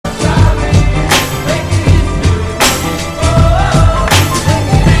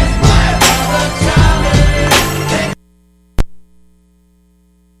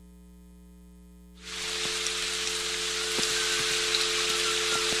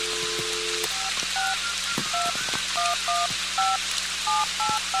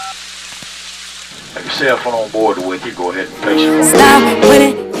Have your cell phone on board with you. Go ahead and place your phone. Stop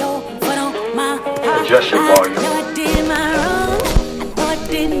putting your foot on my heart. Adjust your volume. I know I did my wrong. I know I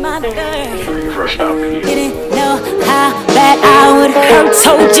did my dirt. When you first stop again. Didn't know how bad I would hurt.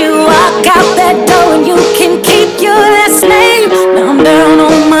 Told you walk out that door and you can keep your last name. Now I'm down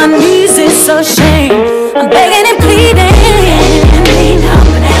on my knees, it's a shame. I'm begging and pleading. Lean up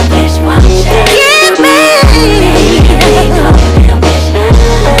and that wish one shame. Give me. Lean up and that wish.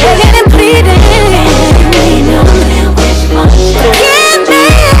 I'm begging and pleading. Lean up and that wish one shame. Give me.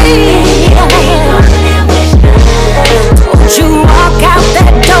 Lean up and that wish. Told you walk out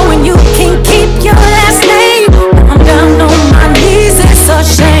that door and you can keep your last name. I'm down on my knees, it's a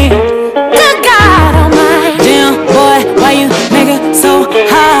shame. Good God Almighty. Damn boy, why you make it so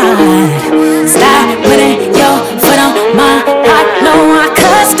hard? Stop putting your foot on my heart. No, I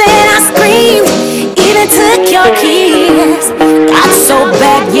cussed and I screamed, even took your keys. Got so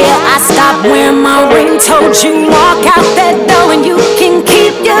bad, yeah, I stopped wearing my ring. Told you walk out that door and you can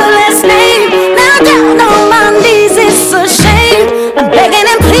keep your last name. Now down on my knees, it's a shame. I'm begging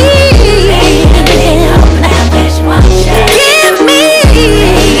and pleading. Give me.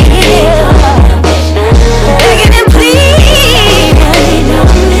 Begging and pleading.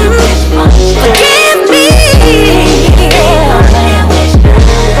 Forgive me.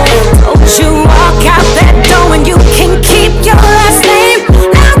 Told you walk out that door and you can keep your last name.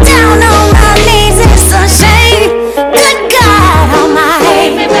 Now down on my knees, it's a shame. Good God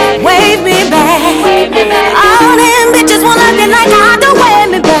Almighty, wave me back. All them bitches wanna be like I do, wave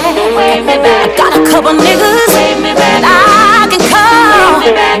me back. I got a couple niggas that I can call.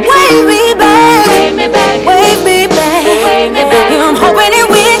 Wave me back, wave me back. Yeah, I'm hoping and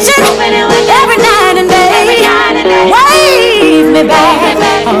wishing every night and day. Wave me back,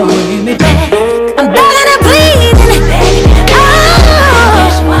 oh, wave me back. I'm begging and pleading. Oh,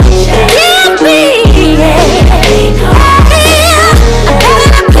 give me. I'm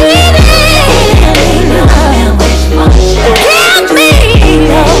begging and pleading. Give me.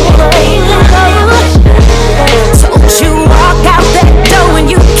 Told you walk out that door and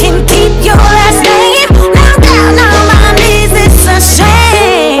you can keep your last name. Now down on my knees, it's a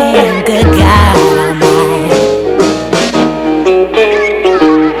shame. Good God Almighty.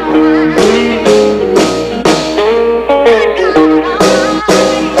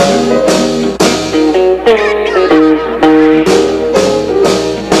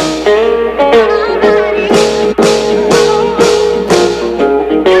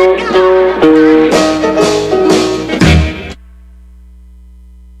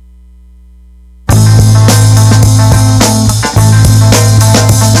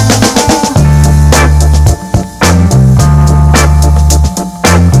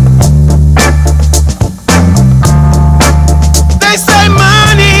 They say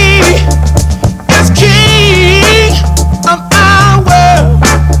money is king of our world.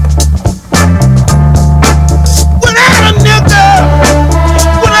 Without a nickel,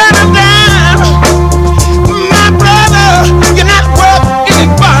 without a dime, my brother, you're not worth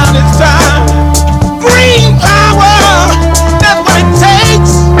anybody's time. Green power, that's what it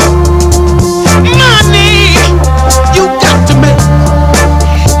takes. Money, you got to make.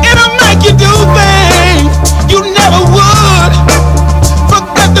 It'll make you do things you never would.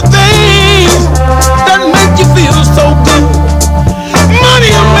 Forget the things that make you feel so good. Money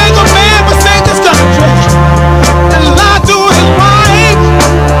will make a man forsake his country and lie to his wife.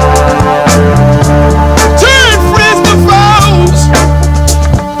 Turn friends to foes.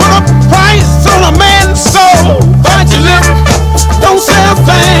 Put a price on a man's soul. Bite your lip, don't say a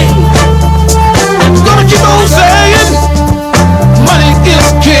thing. Gonna keep on saying money is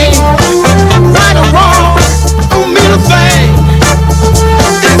king. Right or wrong, don't mean a thing.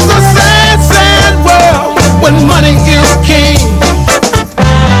 It's a sad, sad world when money is king.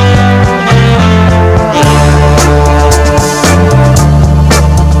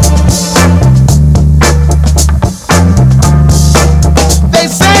 They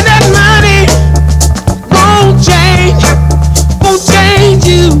say that money won't change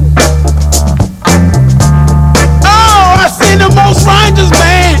you. Oh, I seen the most righteous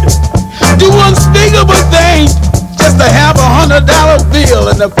man do unspeakable things just to have $100 bill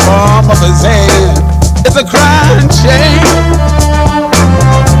in the palm of his hand. It's a crying shame.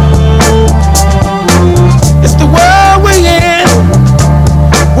 It's the world we're in,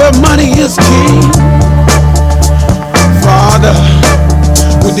 where money is king. Father,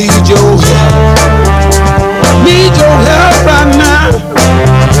 we need your help. Need your help right now.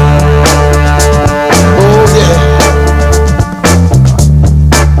 Oh yeah.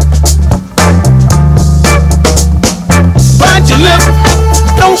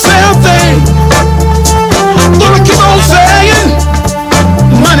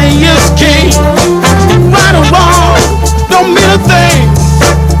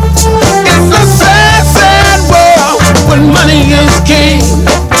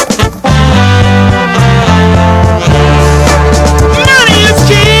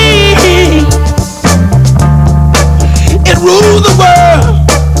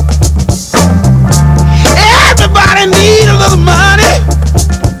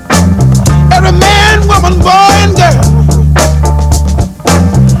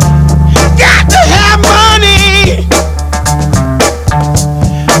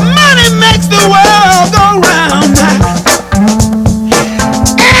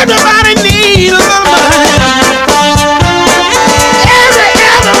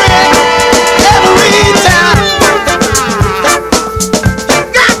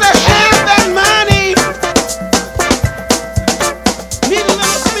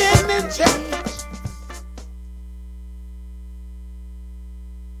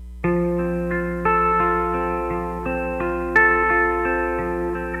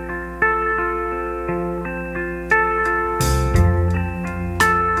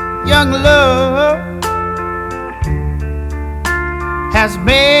 young love has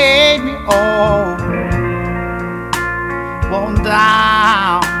made me all worn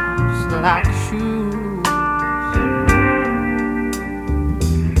down just like shoes.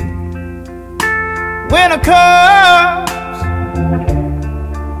 Winter comes,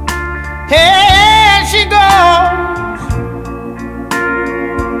 here she goes,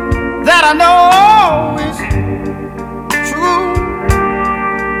 that I know is true.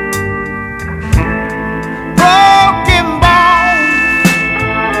 Broken bones,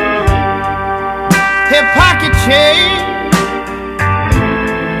 her pocket change,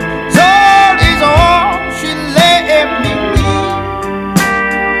 soul is all she let me need.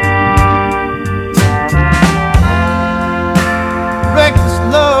 Reckless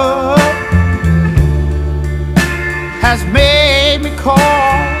love has made me call,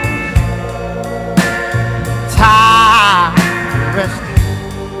 tired, restless,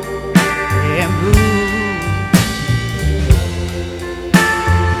 and blue.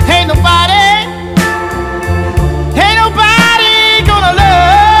 Ain't nobody gonna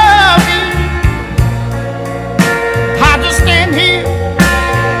love me. I just stand here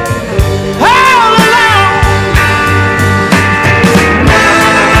all alone.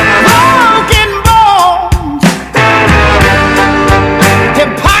 Broken bones,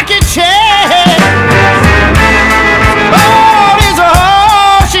 and pocket change, all is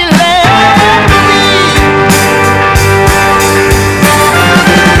all she left me.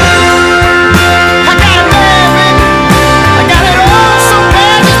 I got married, I got it all so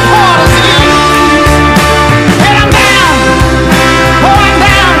bad this part of disease. And I'm down, oh I'm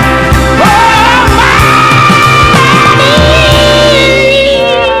down, oh my knees.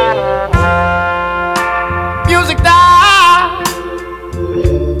 Music died,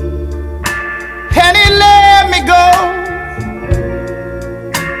 and he let me go.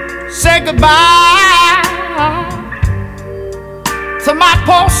 Say goodbye to my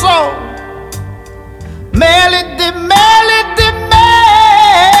poor soul. Melody, melody, melody.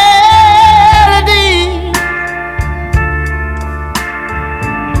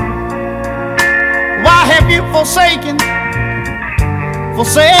 Why have you forsaken me?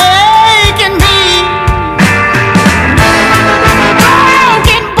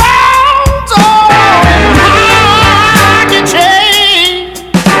 Broken bones, oh, I can change.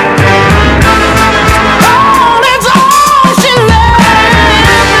 All is all she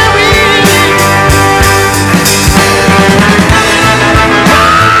left me.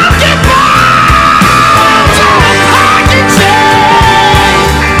 Broken bones, oh, I can change. Oh,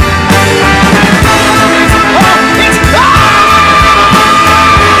 it's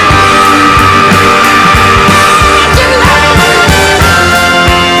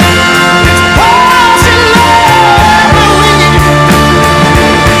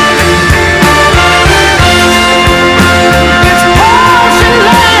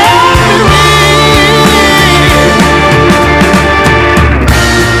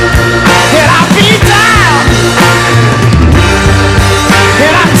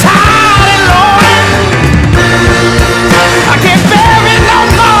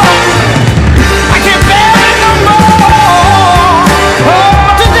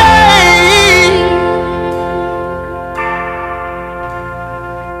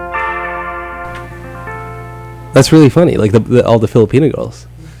That's really funny. Like all the Filipino girls,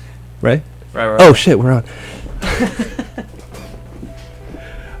 right? Right. Oh shit, we're on.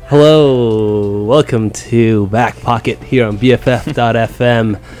 Hello, welcome to Back Pocket here on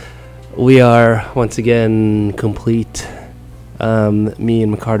BFF.FM. We are once again complete. Me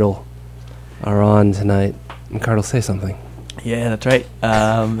and McCardle are on tonight. McCardle, say something. Yeah, that's right.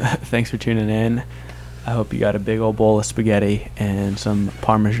 Thanks for tuning in. I hope you got a big old bowl of spaghetti and some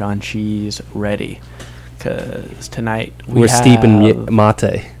Parmesan cheese ready. Because tonight we're steeping mate.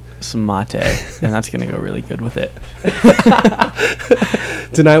 Some mate, and that's going to go really good with it.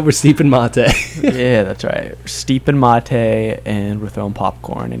 Tonight we're steeping mate. Yeah, that's right. We're steeping mate, and we're throwing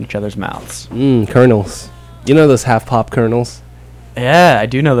popcorn in each other's mouths. Kernels. You know those half-pop kernels? Yeah, I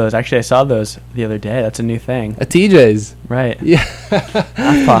do know those. Actually, I saw those the other day. That's a new thing. At TJ's. Right. Yeah.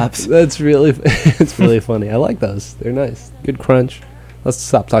 Half pops. That's really, it's really funny. I like those. They're nice. Good crunch. Let's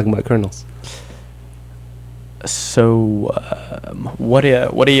stop talking about kernels. So, what do you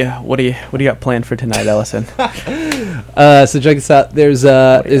got planned for tonight, Ellison? So check this out. There's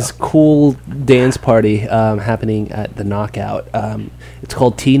this cool dance party happening at the Knockout. It's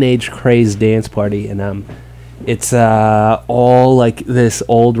called Teenage Craze Dance Party, and it's all like this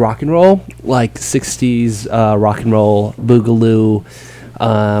old rock and roll, like 60s rock and roll, boogaloo,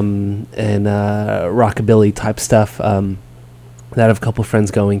 and rockabilly type stuff. that I have a couple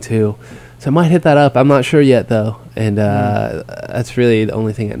friends going too. So I might hit that up. I'm not sure yet though, and that's really the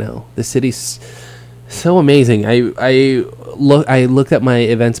only thing I know. The city's so amazing. I looked at my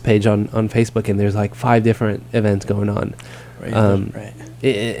events page on Facebook, and there's like 5 different events going on. Right.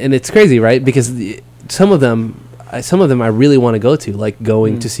 And it's crazy, right? Because some of them I really want to go to, like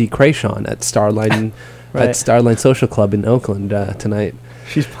going to see Krayshawn at Starline Right. at Starline Social Club in Oakland tonight.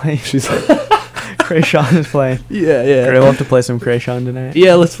 She's playing. Krayshawn is playing. Yeah. We'll have to play some Krayshawn tonight.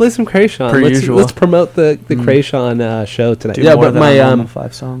 Yeah, let's play some Krayshawn. Per Let's, usual. let's promote the Krayshawn show tonight. Do yeah, more but than my our normal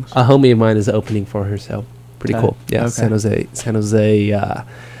 5 songs. a homie of mine is opening for her, so pretty cool. Yeah, Okay. San Jose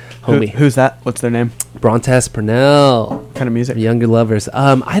homie. Who's that? What's their name? Brontes Purnell. What kind of music? Younger Lovers.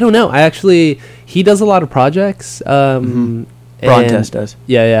 I don't know. He does a lot of projects. Brontes does.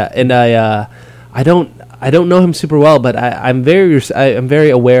 Yeah, and I don't know him super well, but I'm very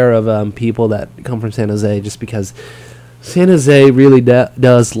aware of people that come from San Jose, just because San Jose really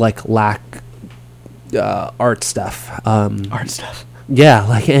does like lack art stuff. Art stuff. Yeah,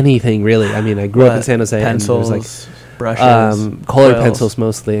 like anything really. I mean, I grew up in San Jose. Pencils, and there's like brushes, colored oils. pencils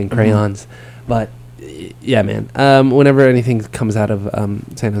mostly, and crayons. But yeah, man. Whenever anything comes out of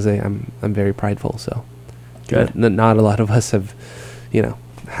San Jose, I'm very prideful. So Good. Not a lot of us have,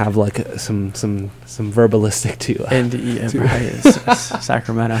 have like some verbalistic to. And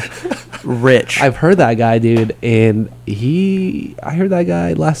Sacramento, rich. I've heard that guy, dude, and I heard that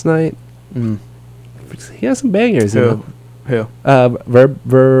guy last night. He has some bangers. Who?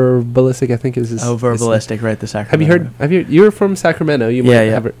 Verbalistic, I think is his. Oh, Verbalistic, right? The Sacramento. Have you? You're from Sacramento. You might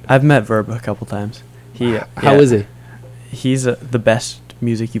Yeah. have. I've met Verb a couple times. How is he? He's the best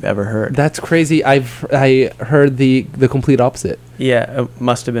music you've ever heard. That's crazy. I heard the complete opposite. Yeah, it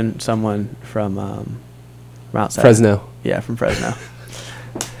must have been someone from outside. Fresno. Yeah, from Fresno.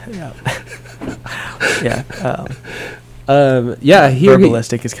 Yeah. Yeah. Yeah.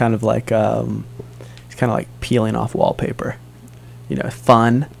 Verbalistic is kind of like it's kind of like peeling off wallpaper.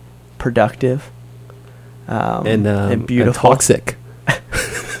 Fun, productive, and beautiful. And toxic.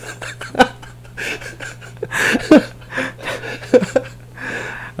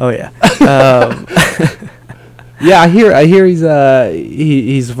 Oh yeah. Yeah, I hear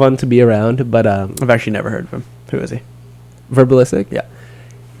he's fun to be around, but I've actually never heard of him. Who is he? Verbalistic. Yeah.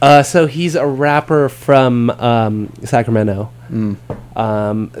 So he's a rapper from Sacramento,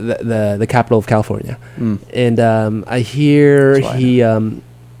 the capital of California, and I hear That's why I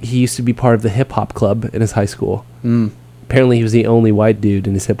he used to be part of the hip hop club in his high school. Apparently, he was the only white dude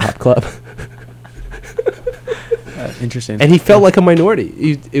in his hip hop club. Interesting. And he felt like a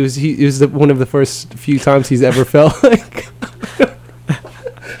minority. It was one of the first few times he's ever felt like.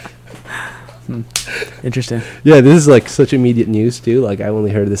 Interesting. Yeah, this is like such immediate news too. Like I only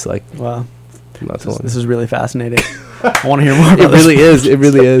heard this like Wow. not so long. This is really fascinating. I want to hear more about It really is. It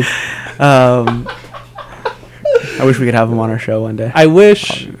really is. I wish we could have him on our show one day. I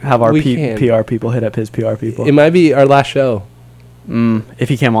wish Have our we can. PR people hit up his PR people. It might be our last show If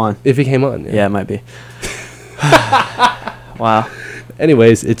he came on. if he came on. Yeah, it might be. Wow.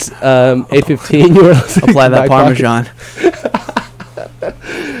 Anyways, it's 8:15. You were listening Apply to that Back Pocket.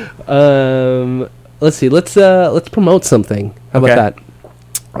 Parmesan. Let's see. Let's promote something. How about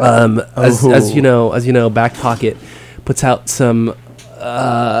that? As you know, Back Pocket puts out some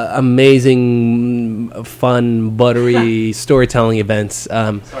amazing, fun, buttery storytelling events.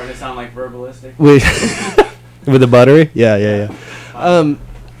 Starting to sound like Verbalistic. With the buttery, yeah.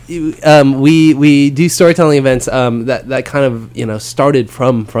 We do storytelling events that kind of started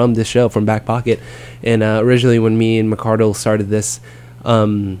from this show, from Back Pocket, and originally when me and McCardle started this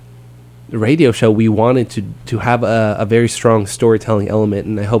radio show, we wanted to have a very strong storytelling element,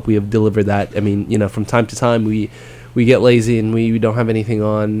 and I hope we have delivered that. I mean, from time to time we get lazy and we don't have anything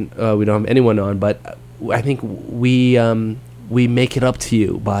on, we don't have anyone on, but I think we make it up to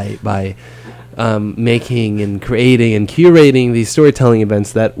you by making and creating and curating these storytelling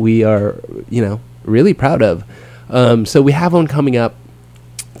events that we are, really proud of. So we have one coming up.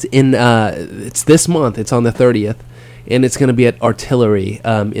 It's this month. It's on the 30th, and it's going to be at Artillery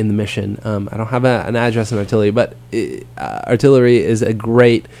in the Mission. I don't have an address in Artillery, but Artillery is a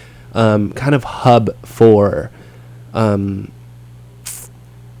great kind of hub for Latin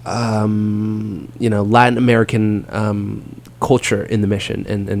American culture in the Mission,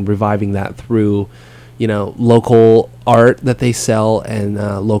 and reviving that through local art that they sell, and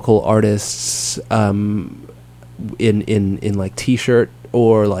local artists in like t-shirt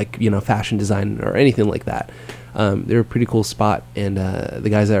or like fashion design or anything like that. They're a pretty cool spot, and the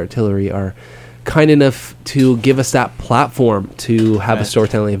guys at Artillery are kind enough to give us that platform to have a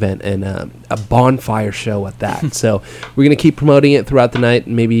storytelling event and a bonfire show at that. So we're going to keep promoting it throughout the night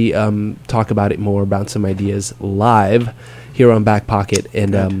and maybe talk about it more, about some ideas live here on Back Pocket.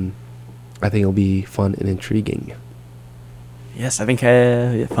 And I think it'll be fun and intriguing. Yes, I think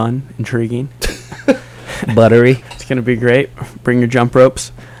fun, intriguing. Buttery. It's going to be great. Bring your jump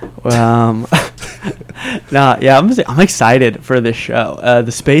ropes. I'm excited for this show.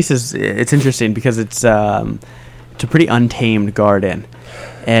 The space it's interesting because it's a pretty untamed garden,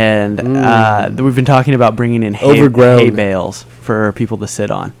 and we've been talking about bringing in hay bales for people to sit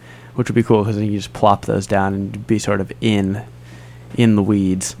on, which would be cool because then you just plop those down and be sort of in the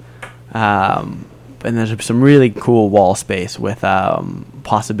weeds. And there's some really cool wall space with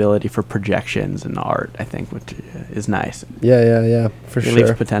possibility for projections and art, I think, which is nice. Yeah, for sure.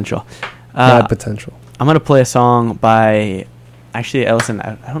 Leaves potential. Potential. I'm going to play a song by, actually, Ellison,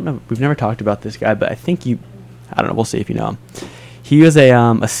 I don't know, we've never talked about this guy, but I think I don't know, we'll see if you know him. He was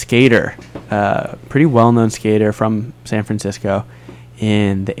a skater, pretty well-known skater from San Francisco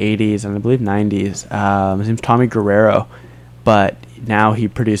in the 80s and I believe 90s. His name's Tommy Guerrero, but now he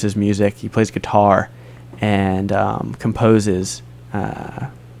produces music, he plays guitar, and composes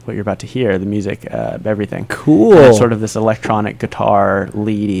what you're about to hear, the music, everything. Cool. And it's sort of this electronic guitar,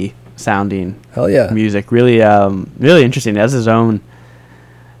 leady sounding music. Really really interesting. It has its own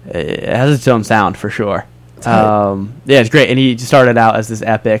sound for sure. It's great. And he started out as this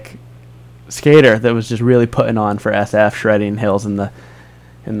epic skater that was just really putting on for SF, shredding hills in the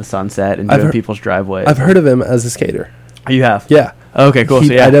sunset and doing people's driveways. I've heard of him as a skater. You have? Yeah. Okay, cool.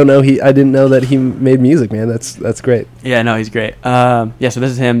 I didn't know that he made music, man. That's great. Yeah, no, he's great. So this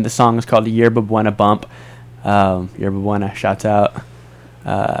is him. The song is called Yerba Buena Bump. Yerba Buena, shouts out.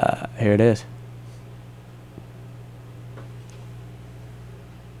 Here it is.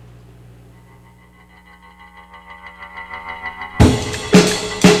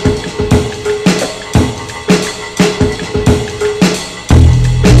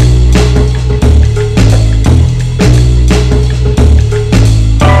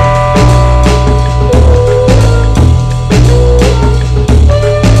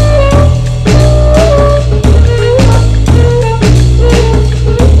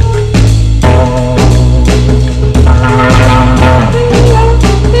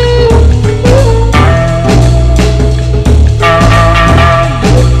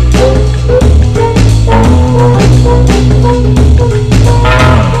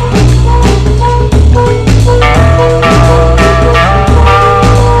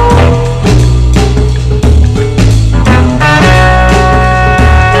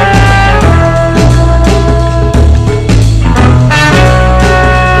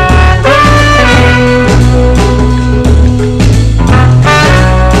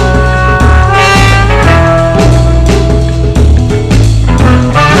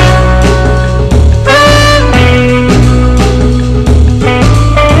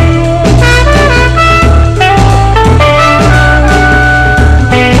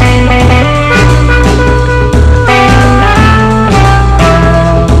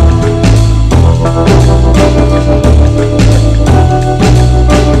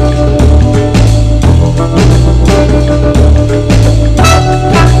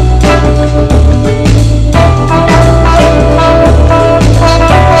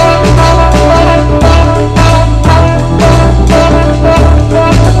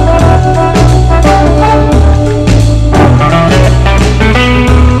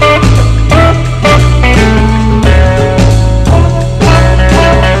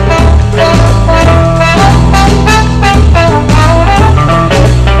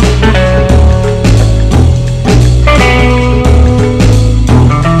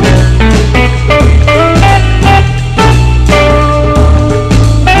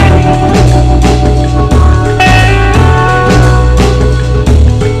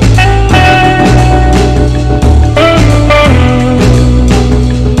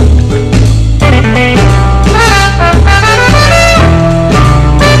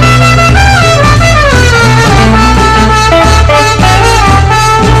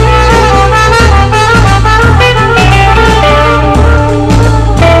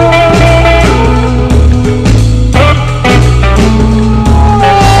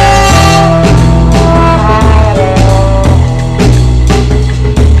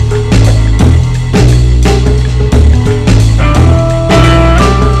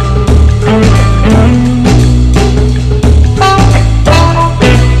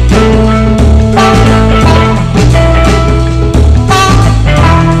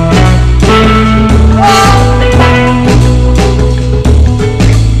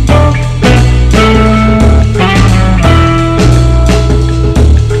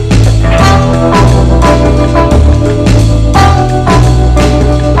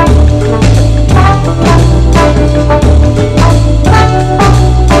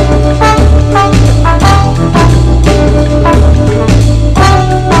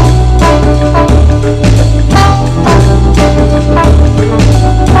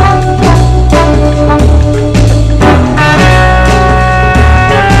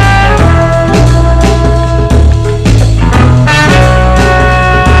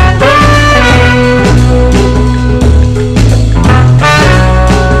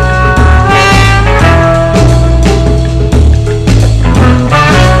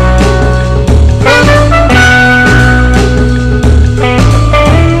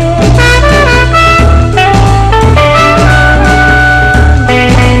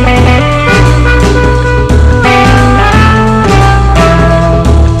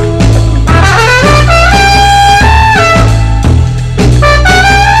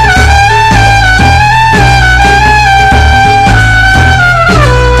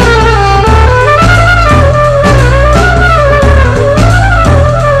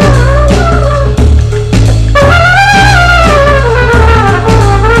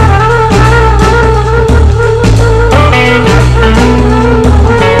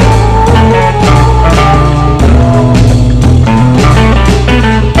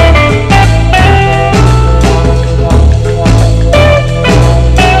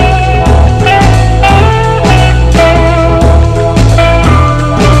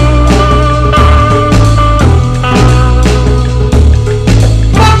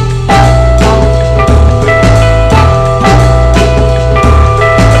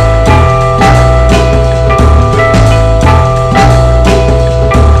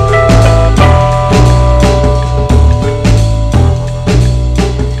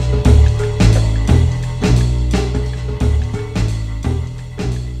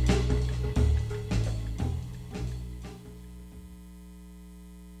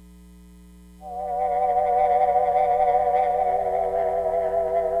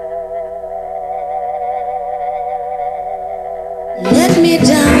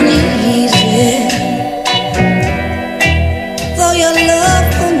 down easy. Though your love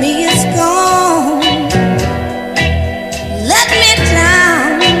for me is gone, let me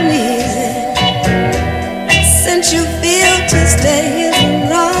down easy. Since you feel to stay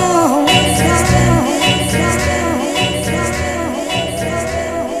is wrong.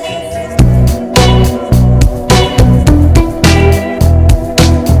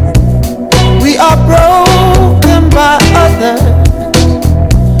 We are broken by others,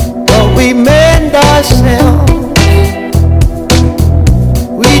 but we mend ourselves.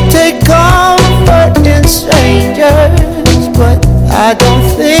 We take comfort in strangers, but I don't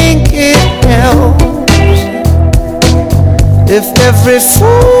think it helps. If every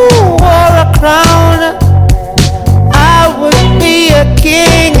fool wore a crown, I would be a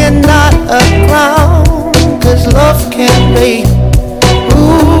king and not a clown. 'Cause love can be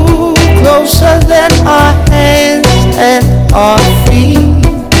closer than our hands and our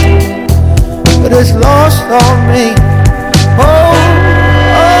feet, but it's lost on me. Oh,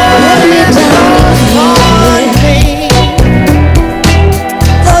 it's lost on me.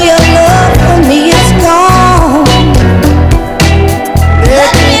 Though your love for me is gone,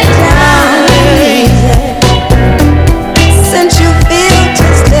 let me down easy. Since you feel to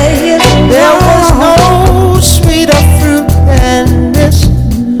stay is There was wrong. no sweeter fruit than this,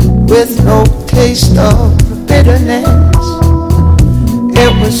 with no taste of bitterness.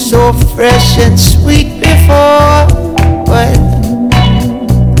 It was so fresh and sweet before, but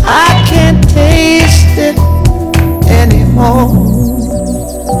I can't taste it anymore.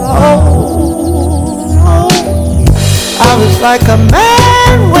 Oh, I was like a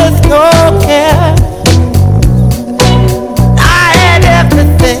man with no care. I had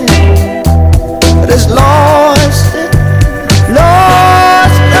everything, but it's lost it,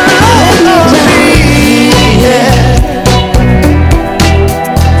 lost me, yeah.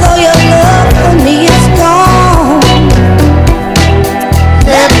 Though your love for me is gone,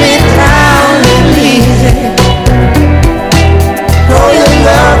 Let me down easy. Though your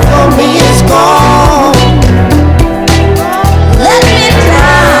love for me is gone, let me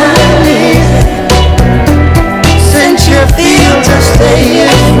down easy. since you feel to stay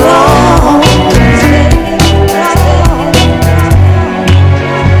is wrong.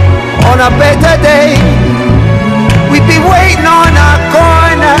 On a better day, we'd be waiting on our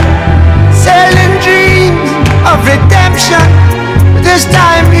corner, selling dreams of redemption. But this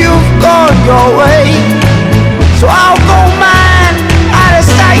time you've gone your way, so I'll go mine, out of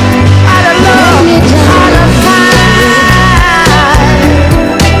sight, out of love, out of mind.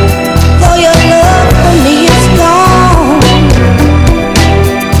 Though your love for me is gone,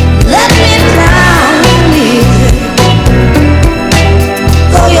 let me down easy.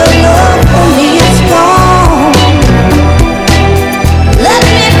 Though your love for me is gone, let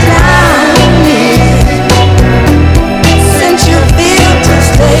me down easy. Since you feel to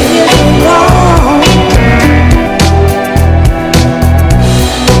stay is wrong.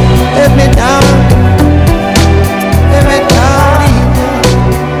 Let me down, let me down easy.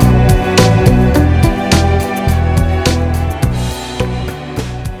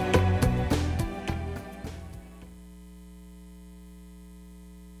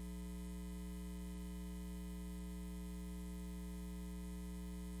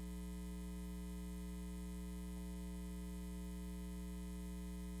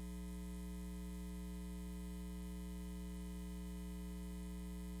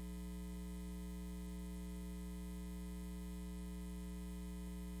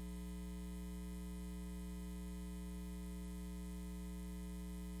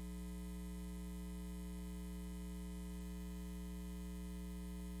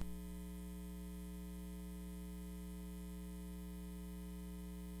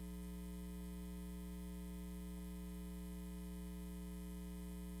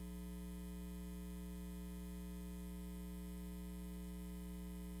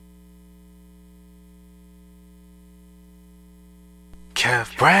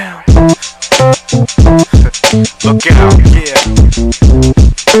 Kev Brown. Look out, yeah.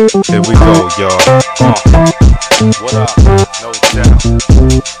 Here we go, y'all. What up? No doubt.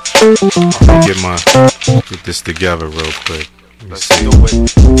 Let me get this together real quick. Let's see. Do it.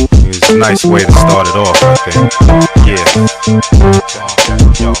 It's a nice way to start it off, I think. Yeah.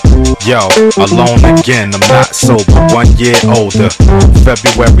 Yo, alone again, I'm not sober, 1 year older.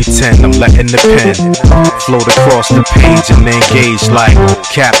 February 10, I'm letting the pen float across the page and engage like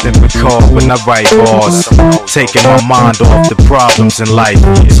Captain Picard when I write bars. Taking my mind off the problems in life.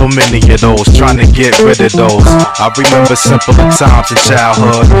 So many of those, trying to get rid of those. I remember simpler times in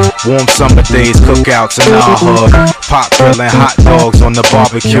childhood. Warm summer days, cookouts in our hood. Pot grilling hot dogs on the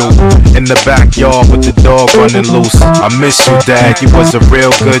barbecue. In the backyard with the dog running loose. I miss you, Dad, you was a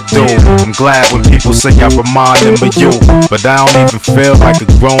real good dude. I'm glad when people say I remind them of you, but I don't even feel like a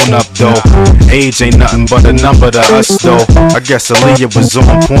grown up though. Age ain't nothing but a number to us though. I guess Aaliyah was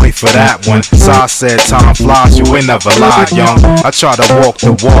on point for that one. So I said time flies, you ain't never lied, young. I try to walk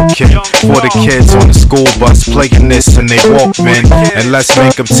the walk, kid, for the kids on the school bus playing this and they Walkman. And let's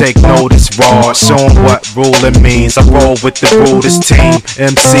make them take notice, raw. Show them what ruling means. I roll with the rudest team.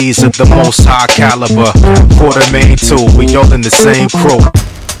 MCs of the most high caliber. Quartermain too, we all in the same crew.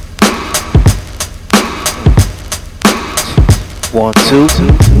 1, 2.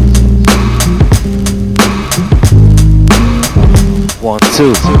 1,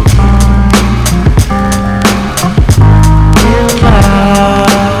 2.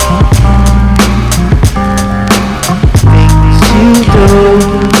 Things you do,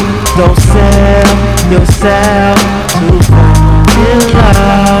 don't sell yourself to fall in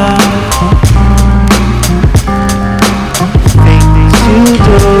love. Things you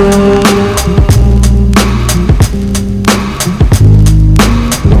do.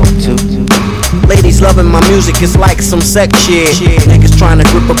 1, 2. Ladies loving my music, it's like some sex shit. Niggas trying to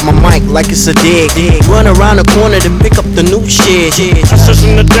grip up my mic like it's a dig. Run around the corner to pick up the new shit. I search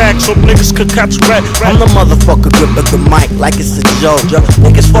in the deck so niggas could catch rat. I'm the motherfucker grip up the mic like it's a joke.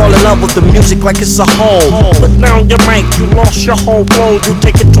 Niggas fall in love with the music like it's a hole. Put down your mic, you lost your whole road. You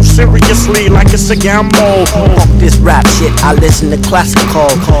take it too seriously like it's a gamble. Fuck this rap shit, I listen to classical.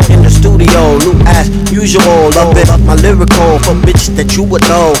 In the studio, loop as usual. Love it, my lyrical for bitches that you would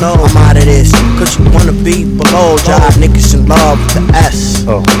know. I'm out of this, cause you wanna be below. Y'all niggas in love with the S.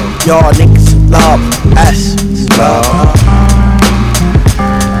 Y'all niggas in love with the S. Love.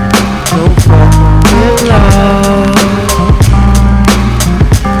 Don't fall in love.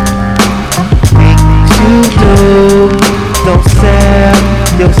 Things you do, don't sell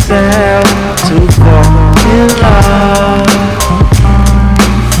yourself to fall in love.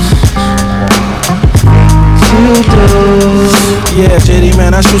 Things you do. Yeah, JD,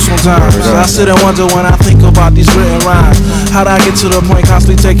 man, I shoot sometimes. I sit and wonder when I think about these written rhymes. How'd I get to the point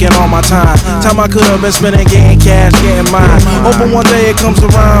constantly taking all my time? Time I could have been spending getting cash, getting mine. Hoping one day it comes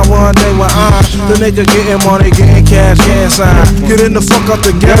around, one day when I'm the nigga getting money, getting cash, getting signed. Getting the fuck out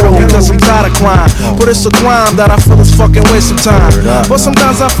the ghetto because I'm tired of crime. But it's a crime that I feel is fucking waste of time. But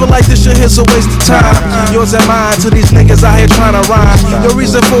sometimes I feel like this shit is a waste of time. Yours and mine to these niggas out here trying to rhyme. Your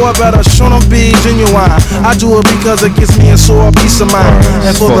reason for it better, show them be genuine. I do it because it gives me a sore peace of mind.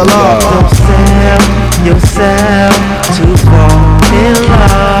 And for the love, don't sell yourself to fall in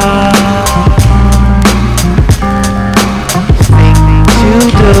love. Things you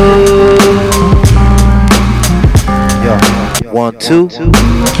do. Yo, 1, 2.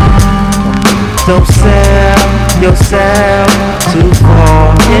 Don't sell yourself to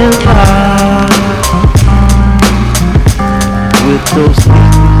fall in love with those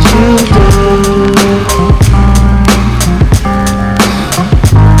things you do.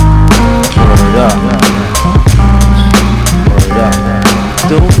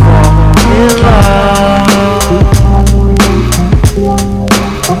 Don't fall in love.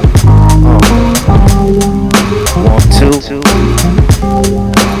 1, 2.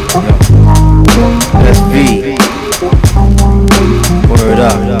 SV. Word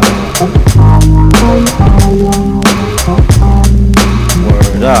up.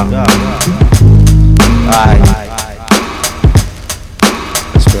 Word up. Alright.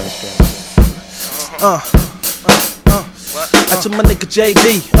 Let's go. to my nigga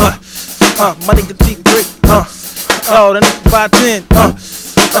JD, my nigga T3, oh, that nigga 510,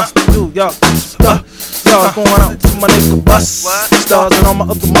 dude, yo, yo, going out to my nigga Bus, stars and all my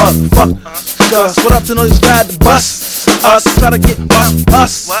other motherfuckers, what up to those guys the bus, try to get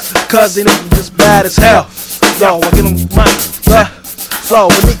us, cause they niggas just bad as hell, yo, I get them my flow,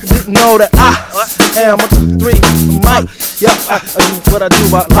 but niggas didn't know that I am a 2-3 Mike, yeah, I do what I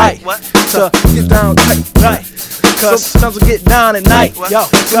do, I like to get down tight, right. Cause sometimes we get down at night, yo.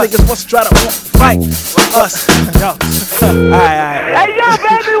 Some niggas wants to try to fight us, yo. Alright. Hey, yo,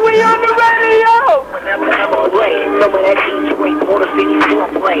 baby, we on the radio. Hey, on the radio,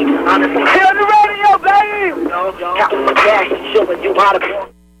 baby.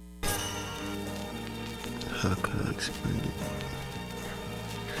 How can I explain it?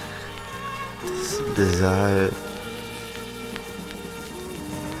 Desire.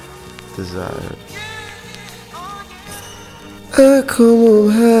 I come home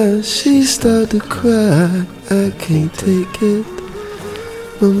high, she start to cry. I can't take it.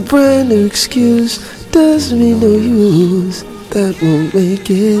 My brand new excuse does me no use. That won't make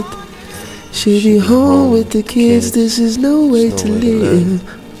it. She be home with the kids. This is no way to live.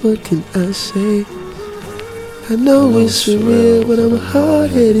 What can I say? I know it's surreal, but I'm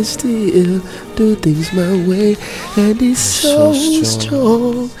hard-headed still. Do things my way, and he's so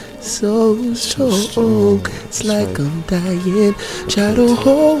strong. So strong, it's like I'm dying. Try to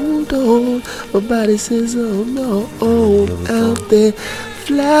hold on, my body says oh no. Out there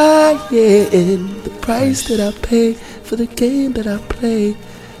flying, the price that I pay for the game that I play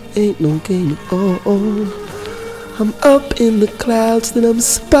ain't no game at all. I'm up in the clouds, then I'm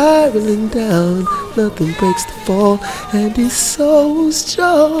spiraling down. Nothing breaks the fall, and it's so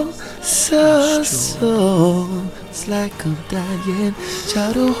strong, so strong. It's like I'm dying,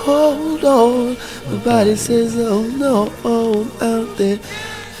 try to hold on. My body says oh no, I'm out there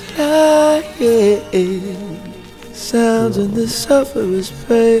flying. Sounds in the sufferer's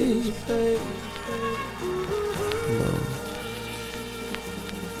pain.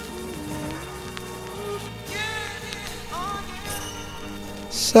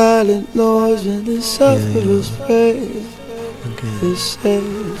 Silent noise in the sufferer's pain. It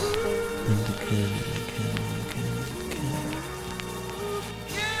says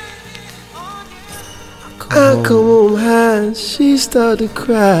I come home high, she start to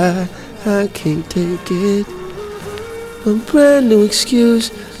cry. I can't take it. My brand new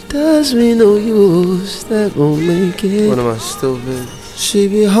excuse does me no use. That won't make it. What am I, stupid? She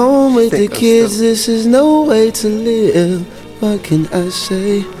be home with the kids. This is no way to live. What can I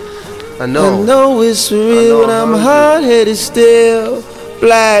say? I know it's surreal, but I'm hard-headed still.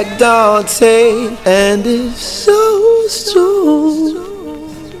 Black Dante, and it's so strong,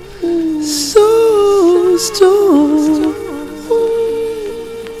 so strong,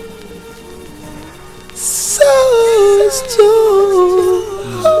 so strong,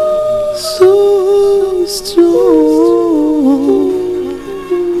 so strong.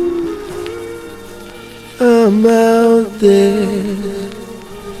 I'm out there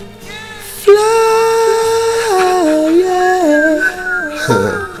flying,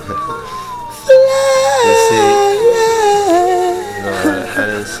 You see? No, I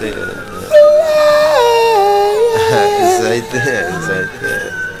didn't see it. It's right there, it's right there.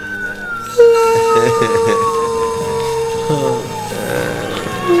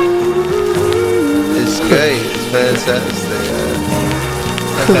 It's great, it's fantastic.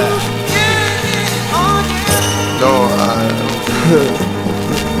 No,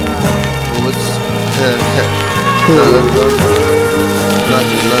 what's nothing.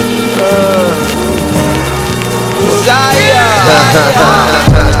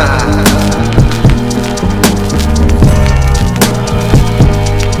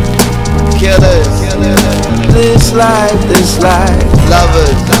 Killers, this life,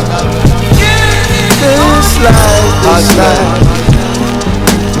 lovers, this life,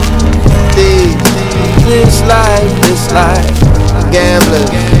 thieves, this life,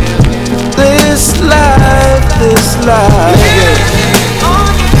 gamblers, this life, niggas,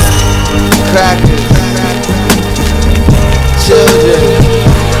 crackers, children,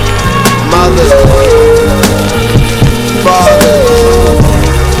 mothers, fathers,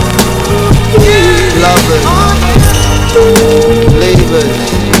 lovers, leavers,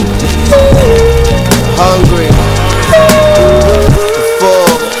 hungry, the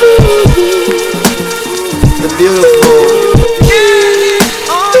full, the beautiful,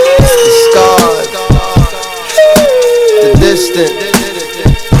 the scarred, the distant,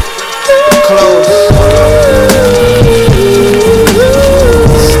 the close,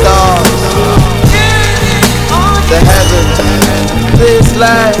 the stars, the heavens, this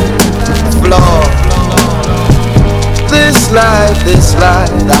life, floor, this life,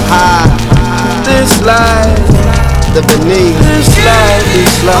 the high, this life, the beneath, this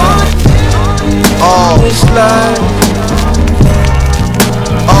life, all, this life,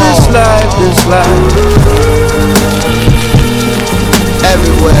 this life,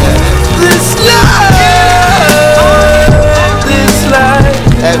 everywhere, this life,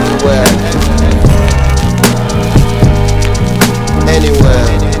 everywhere, anywhere,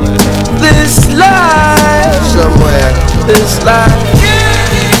 this life, somewhere, this life,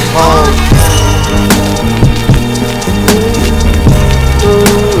 home,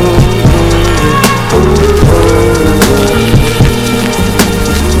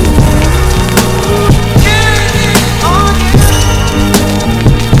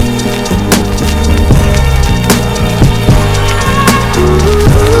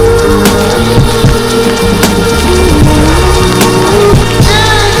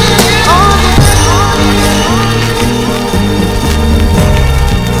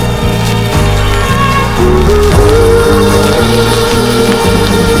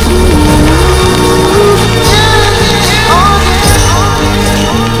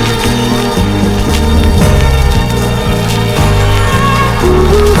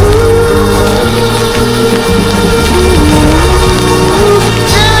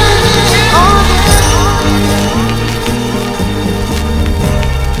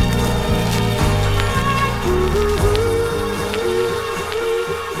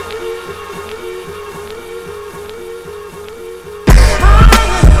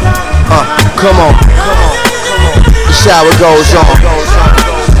 Come on. The shower goes on.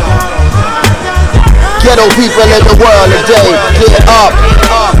 Ghetto people in the world today, get up.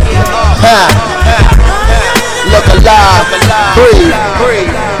 Look alive, breathe.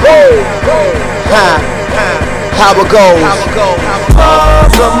 How it goes.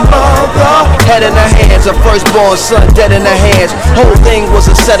 Head in her hands, a firstborn son dead in her hands. Whole thing was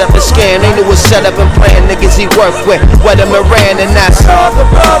a setup and scam. They knew it was set up and planned. Niggas he worked with, Weather Moran, and that's.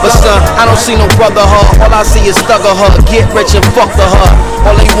 But son, I don't see no brotherhood. All I see is thuggerhood. Get rich and fuck the hood.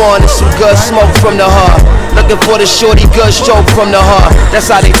 All they want is some good smoke from the hood. Looking for the shorty, good stroke from the hood. That's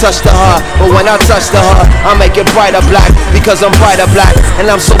how they touch the hood. But when I touch the hood, I make it brighter black. Because I'm brighter black.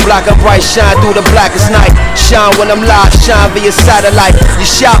 And I'm so black and bright, shine through the blackest night. Shine when I'm live, shine via satellite. You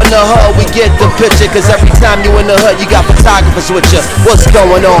shout in the hood, we get the picture. Cause every time you in the hood, you got photographers with you. What's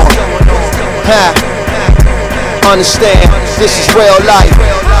going on? Understand, this is real life.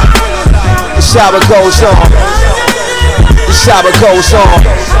 This how it goes on. This how it goes on.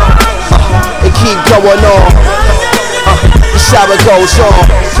 It keep going on. This how it goes on.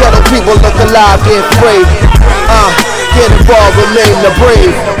 Ghetto people look alive, get free. Get involved, remain the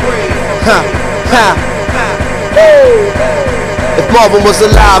brave. If Marvin was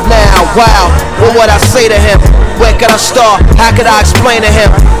alive now, wow, what would I say to him? Where could I start? How could I explain to him?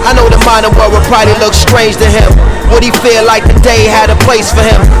 I know the modern world would probably look strange to him. Would he feel like the day had a place for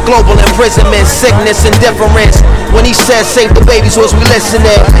him? Global imprisonment, sickness, indifference. When he said save the babies, was we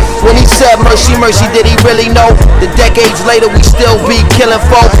listening? When he said mercy, mercy, did he really know? The decades later we still be killing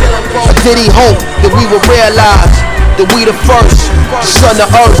folk? Or did he hope that we would realize that we the first, the sun, the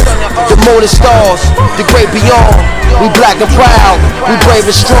earth, the moon and stars, the great beyond? We black and proud, we brave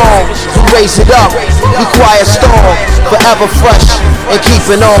and strong. We raise it up, we quiet storm, forever fresh and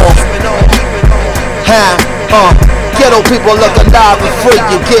keeping on. Ghetto people look alive and free,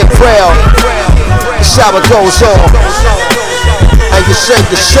 you get real. The shower goes on, and you shake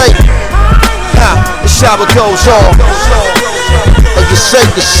the shake. The shower goes on, and you shake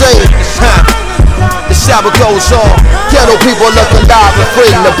the shake. The shower goes on. Ghetto people look alive and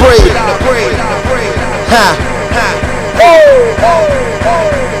free to breathe.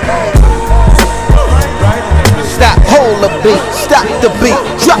 Stop, hold the beat, stop the beat,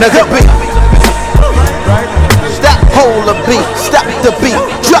 drop the beat. Stop, hold the beat, stop the beat,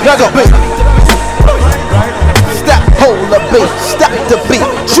 drop the beat. Stop, hold the beat, stop the beat,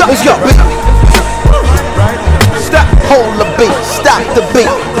 drop the beat. Stop, hold the beat, stop the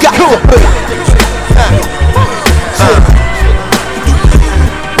beat, got the beat.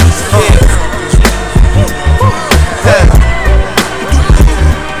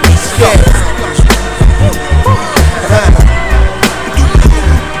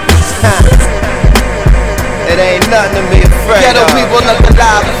 It ain't nothing to be afraid of. Ghetto people look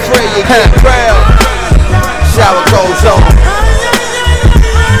alive and free, you get real. Shower goes on.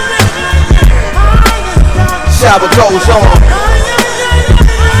 Shower goes on.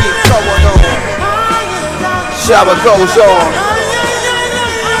 Keep going on. Shower goes on.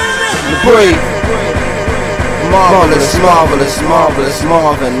 Breathe. Marvelous, marvelous, marvelous,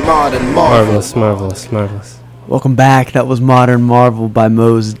 Marvin, modern, Marvelous, marvelous, marvelous. Welcome back. That was Modern Marvel by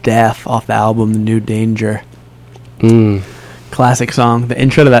Mos Def off the album The New Danger. Classic song. The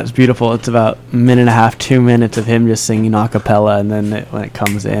intro to that's beautiful. It's about a minute and a half, 2 minutes of him just singing a cappella, and then when it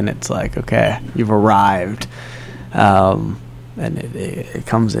comes in, it's like, okay, you've arrived. And it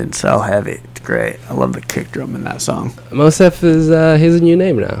comes in so heavy. It's great. I love the kick drum in that song. Mos Def is he has a new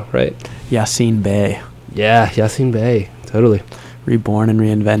name now, right? Yasin Bey. Yeah, Yasin Bey. Totally. Reborn and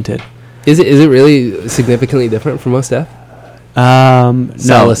reinvented. Is it really significantly different from Mos Def?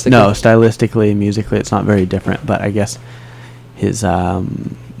 Stylistically, musically, it's not very different. But I guess his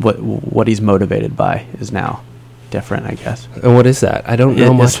what he's motivated by is now different. I guess. And what is that? I don't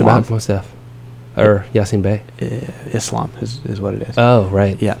know much about Mos Def or Yasin Bey. Islam is what it is. Oh,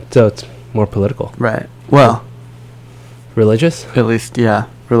 right. Yeah. So it's more political. Right. Well, religious. At least, yeah,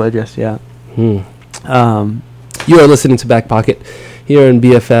 religious. Yeah. You are listening to Back Pocket here in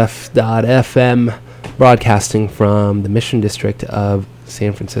BFF.FM, broadcasting from the Mission District of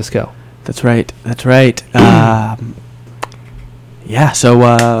San Francisco. That's right. That's right. Yeah. So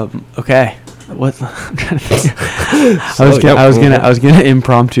okay. What? I'm trying to think. I was gonna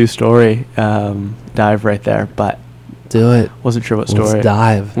impromptu story dive right there, but do it. Wasn't sure what story. Let's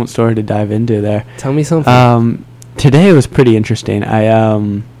dive. What story to dive into there? Tell me something. Today was pretty interesting. I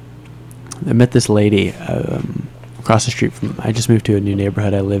met this lady across the street from. I just moved to a new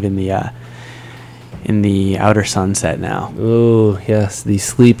neighborhood. I live in the outer Sunset now. Oh yes, the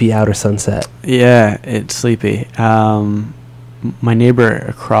sleepy outer Sunset. Yeah, it's sleepy. my neighbor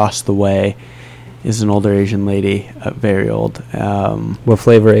across the way is an older Asian lady, very old. What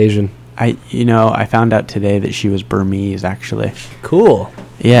flavor Asian? I found out today that she was Burmese, actually. Cool.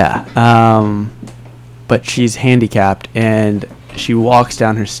 Yeah. But she's handicapped, and she walks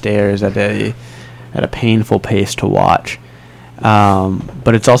down her stairs at a painful pace to watch.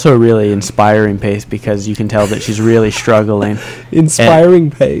 But it's also a really inspiring pace because you can tell that she's really struggling.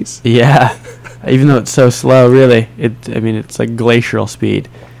 Inspiring pace. Yeah. Even though it's so slow, really. It's like glacial speed.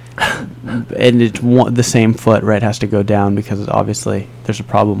 And the same foot, right, has to go down because obviously there's a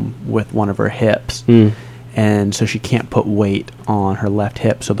problem with one of her hips. And so she can't put weight on her left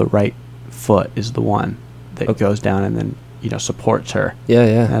hip, so the right foot is the one that goes down and then, supports her.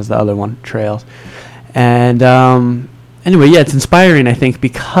 Yeah. As the other one trails. And anyway, yeah, it's inspiring, I think,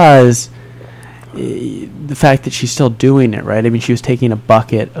 because the fact that she's still doing it, right? I mean, she was taking a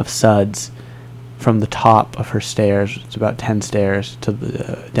bucket of suds from the top of her stairs, it's about 10 stairs, to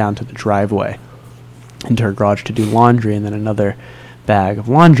down to the driveway into her garage to do laundry, and then another bag of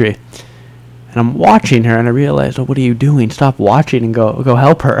laundry. And I'm watching her, and I realized, what are you doing? Stop watching and go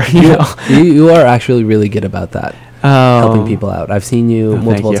help her. You are actually really good about that. Helping people out. I've seen you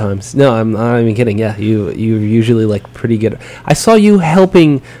multiple times. No, I'm not even kidding. Yeah, you're usually like pretty good. I saw you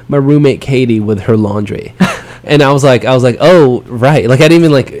helping my roommate Katie with her laundry. And I was like, oh, right. Like, it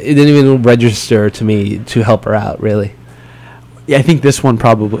didn't even register to me to help her out, really. Yeah, I think this one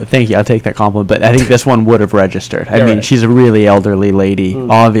probably, thank you, I'll take that compliment, but I think this one would have registered. I mean, she's a really elderly lady,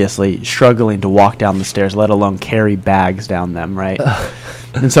 obviously struggling to walk down the stairs, let alone carry bags down them, right?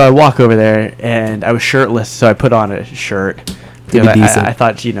 And so I walk over there, and I was shirtless, so I put on a shirt. I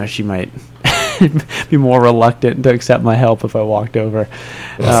thought, she might be more reluctant to accept my help if I walked over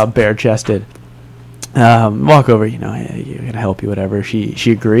bare-chested. Walk over, you're gonna help you, whatever.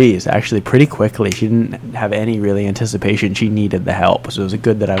 She agrees actually pretty quickly. She didn't have any really anticipation. She needed the help, so it was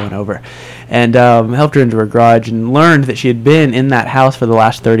good that I went over and helped her into her garage and learned that she had been in that house for the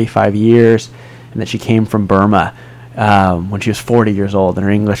last 35 years and that she came from Burma when she was 40 years old, and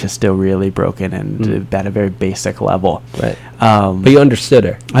her English is still really broken and at a very basic level. Right. But you understood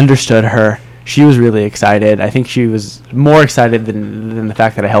her. Understood her. She was really excited. I think she was more excited than the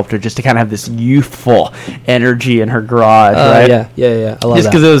fact that I helped her, just to kind of have this youthful energy in her garage, right? Yeah. I love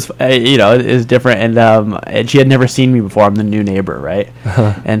just that. because it was, it was different, and she had never seen me before. I'm the new neighbor, right?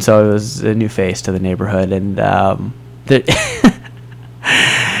 And so it was a new face to the neighborhood, and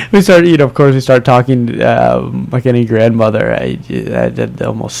we started, of course, we started talking like any grandmother. I had to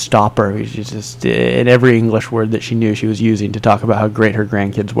almost stop her. She just, in every English word that she knew, she was using to talk about how great her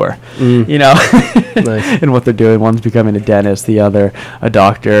grandkids were, Nice. and what they're doing. One's becoming a dentist, the other a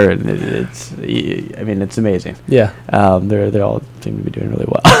doctor, and it's amazing. Yeah. They all seem to be doing really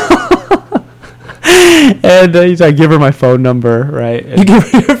well. And he's like, give her my phone number, right? And you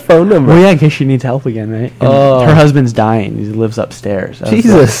give her your phone number? Well, yeah, in case she needs help again, right? And her husband's dying. He lives upstairs.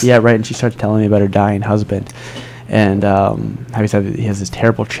 Jesus. Yeah, right. And she starts telling me about her dying husband. And how he said he has this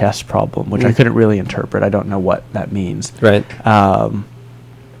terrible chest problem, which I couldn't really interpret. I don't know what that means. Right. But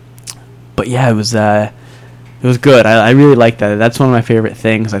yeah, it was good. I really liked that. That's one of my favorite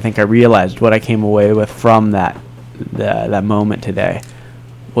things. I think I realized what I came away with from that moment today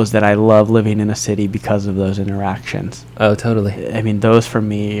was that I love living in a city because of those interactions. Oh, totally. I mean, those for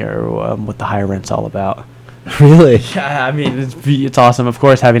me are what the high rent's all about. Really? Yeah, I mean, it's awesome. Of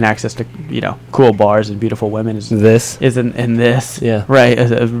course, having access to cool bars and beautiful women isn't this. Yeah. Right.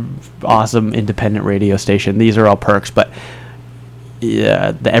 An awesome independent radio station. These are all perks, but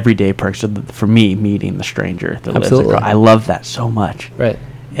yeah, the everyday perks for me, meeting the stranger that lives across. I love that so much. Right.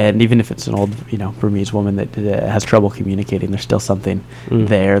 And even if it's an old, Burmese woman that has trouble communicating, there's still something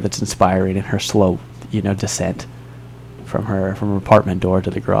there that's inspiring in her slow, descent from her apartment door to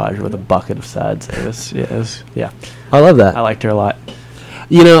the garage with a bucket of suds. It was. I love that. I liked her a lot.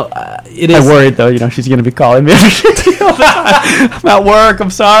 It is. I'm worried though. She's gonna be calling me. I'm at work. I'm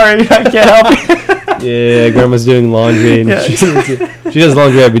sorry. I can't help you. Yeah, Grandma's doing laundry, and she does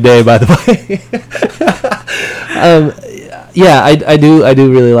laundry every day, by the way. Yeah, I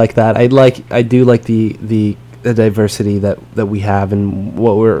do really like that. I do like the diversity that we have and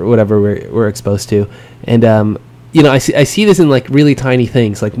whatever we're exposed to, and I see this in like really tiny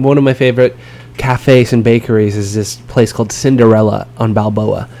things. Like one of my favorite cafes and bakeries is this place called Cinderella on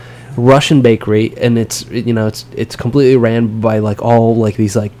Balboa, Russian bakery, and it's completely ran by like all like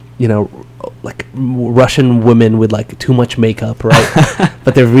these like Russian women with like too much makeup, right?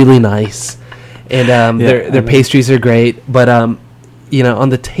 But they're really nice. And their pastries are great, but on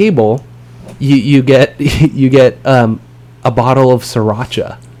the table, you get a bottle of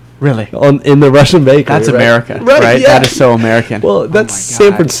sriracha, Really? in the Russian bakery. That's right? America, Right, right? yeah. That is so American. Well, Oh that's my San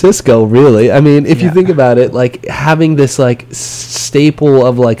God. Francisco, really. I mean, if you Yeah. think about it, like having this like staple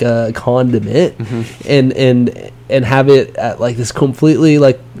of like a condiment, and have it at like this completely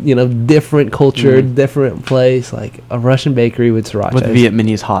like different culture, different place, like a Russian bakery with sriracha. With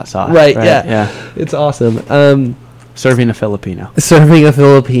Vietnamese hot sauce. Right, yeah. Yeah. It's awesome. Serving a Filipino. Serving a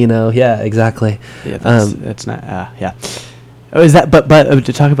Filipino, yeah, exactly. Yeah, that's not. Yeah. Oh, is that? But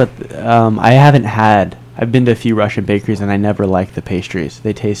to talk about, I haven't had. I've been to a few Russian bakeries and I never like the pastries.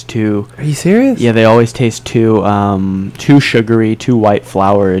 They taste too. Are you serious? Yeah, they always taste too sugary, too white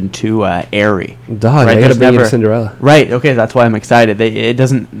flour, and too airy. Dog, I gotta There's bring you to never- Cinderella. Right. Okay, that's why I'm excited. It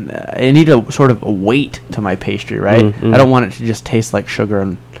doesn't. I need a sort of a weight to my pastry, right? I don't want it to just taste like sugar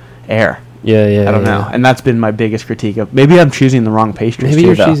and air. Yeah. I don't know, and that's been my biggest critique of. Maybe I'm choosing the wrong pastries. Maybe too,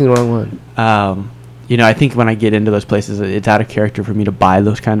 you're though. choosing the wrong one. I think when I get into those places, it's out of character for me to buy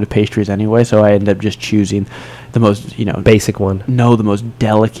those kind of pastries anyway. So I end up just choosing the most, basic one. No, the most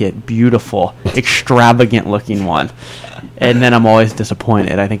delicate, beautiful, extravagant looking one. And then I'm always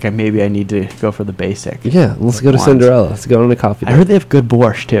disappointed. I think maybe I need to go for the basic. Yeah, let's go to ones. Cinderella. Let's go on a coffee I date. heard they have good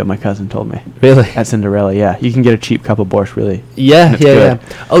borscht too. My cousin told me. Really? At Cinderella, yeah, you can get a cheap cup of borscht. Really. Yeah. It's good.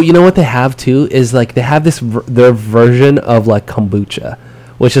 Oh, you know what they have too is like they have this their version of like kombucha,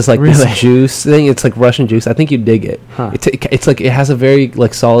 which is like Really? this juice thing. It's like Russian juice. I think you dig it. Huh. It's like it has a very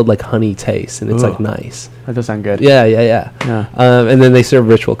like solid like honey taste, and it's like Ooh. nice. That does sound good. Yeah. Yeah. And then they serve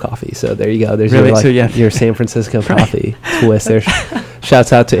ritual coffee. So there you go. There's Really? your, like, So, yeah. your San Francisco coffee twist. There.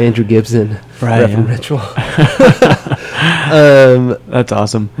 Shouts out to Andrew Gibson, Right, rep from yeah. Ritual. That's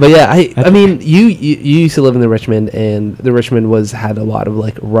awesome. But yeah, I mean, you used to live in the Richmond, and the Richmond had a lot of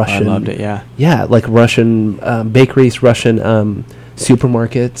like Russian. I loved it. Yeah. Yeah, like Russian bakeries, Russian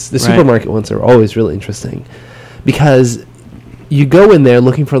supermarkets. The Right. supermarket ones are always really interesting because you go in there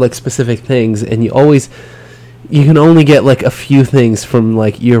looking for like specific things, and you can only get like a few things from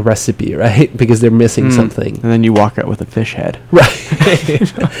like your recipe, right? Because they're missing something. And then you walk out with a fish head. Right.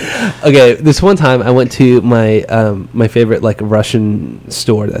 Okay. This one time I went to my my favorite like Russian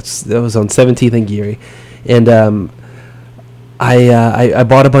store that was on 17th and Geary, and I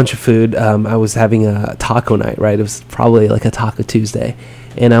bought a bunch of food. I was having a taco night, right? It was probably like a Taco Tuesday,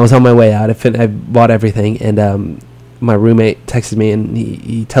 and I was on my way out. I bought everything, and my roommate texted me, and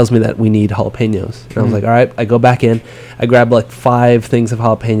he tells me that we need jalapenos. And I was like, all right. I go back in, I grab like 5 things of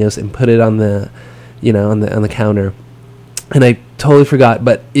jalapenos and put it on the, on the counter, and I totally forgot.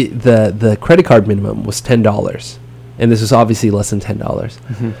 But the credit card minimum was $10. And this was obviously less than $10.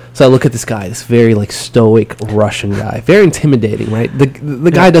 So I look at this guy, this very like stoic Russian guy, very intimidating, right? The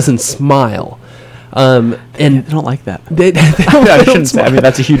guy doesn't smile, and They don't like that. they I shouldn't say. I mean,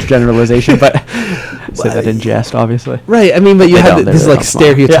 that's a huge generalization, but say that in jest, obviously. right. I mean, but you They have don't, they this really like don't smile.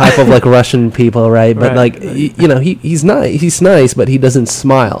 stereotype of like Russian people, right? But Right. like he's nice. He's nice, but he doesn't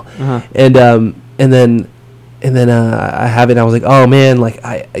smile. Uh-huh. And then I have it. And I was like, oh man, like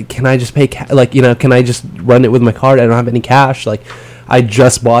can I just pay can I just run it with my card? I don't have any cash. Like I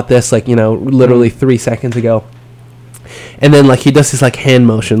just bought this literally 3 seconds ago. And then like he does this like hand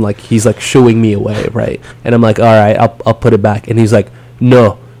motion, like he's like shooing me away, right? And I'm like, all right, I'll put it back. And he's like,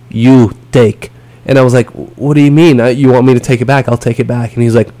 no, you take. And I was like, what do you mean? You want me to take it back? I'll take it back. And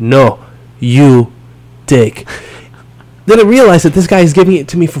he's like, no, you take. Then I realized that this guy is giving it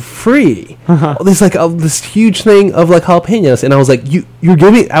to me for free. This like this huge thing of like jalapenos, and I was like, you're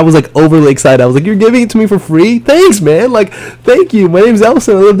giving. I was like overly excited. I was like, you're giving it to me for free? Thanks, man. Like, thank you. My name's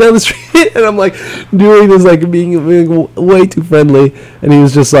Elson. I live down the street, and I'm like doing this like being way too friendly, and he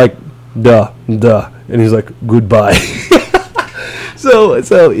was just like, duh, and he's like, goodbye.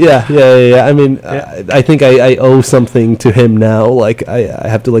 So yeah. I mean, I think I owe something to him now. Like I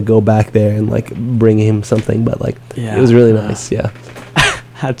have to like go back there and like bring him something. But like it was really nice. Yeah.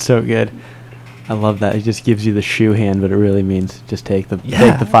 That's so good. I love that. It just gives you the shoe hand, but it really means just take the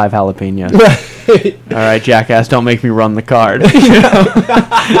 5 jalapenos. Right. All right, jackass, don't make me run the card.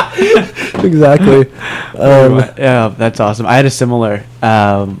 Exactly. Yeah, that's awesome. I had a similar,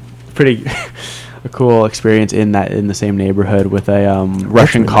 pretty a cool experience in the same neighborhood with a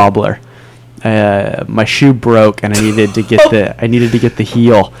Russian cobbler. My shoe broke, and I needed to get the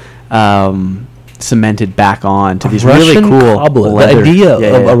heel cemented back on to these really Russian cool cobbler. leather. The idea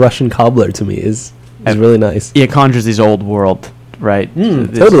Yeah, of yeah. a Russian cobbler to me is really nice. It conjures these old world, right?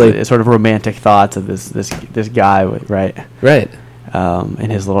 Totally. Sort of romantic thoughts of this guy, right? Right. In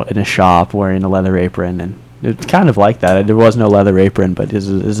his shop wearing a leather apron, and it's kind of like that. There was no leather apron, but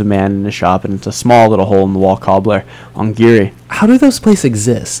there's a man in the shop, and it's a small little hole in the wall cobbler on Geary. How do those places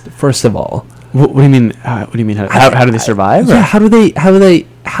exist? First of all, What do you mean? What do you mean? How do they survive? Yeah. How do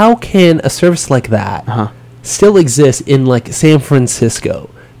how can a service like that Uh-huh. still exist in like San Francisco,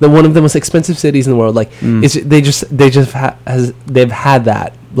 one of the most expensive cities in the world? Like, they've had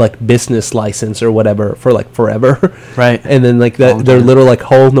that like business license or whatever for like forever, Right. And then like that, their little like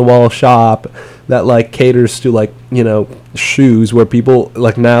hole in the wall shop that like caters to like, you know, shoes, where people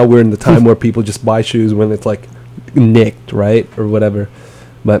like, now we're in the time where people just buy shoes when it's like nicked, right, or whatever.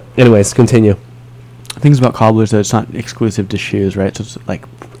 But anyways, continue. Things about Cobbler's, though, it's not exclusive to shoes, right? So it's like,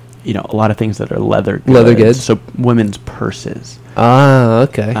 you know, a lot of things that are leather goods. So women's purses,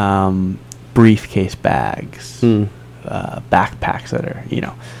 Okay. briefcase bags, backpacks that are, you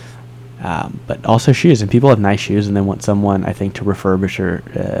know, but also shoes. And people have nice shoes and they want someone, I think, to refurbish or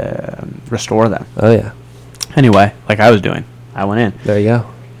restore them. Oh yeah. Anyway, like I was doing, I went in. There you go.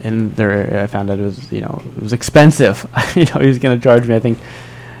 And there, I found out it was, you know, it was expensive. You know, he was going to charge me, I think.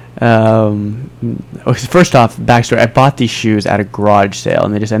 First off, backstory: I bought these shoes at a garage sale,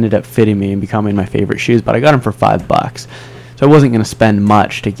 and they just ended up fitting me and becoming my favorite shoes. But I got them for $5, so I wasn't going to spend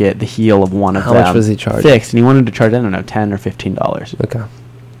much to get the heel of one of them. How much was he charging? Fixed, and he wanted to charge, I don't know, $10 or $15. Okay.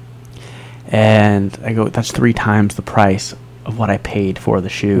 And I go, that's 3 times the price of what I paid for the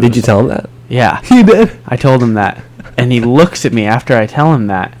shoes. Did you tell him that? Yeah, You did. I told him that, and he looks at me after I tell him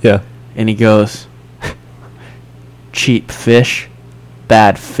that. Yeah. And he goes, cheap fish,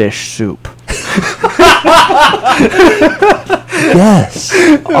 bad fish soup. Yes.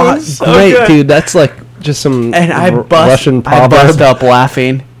 so Great, good. dude. That's like just some And I Russian proverb. bust up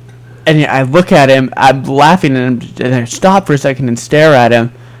laughing. And I look at him, I'm laughing, and I stop for a second and stare at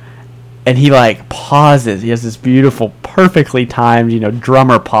him. And he like pauses. He has this beautiful, perfectly timed, you know,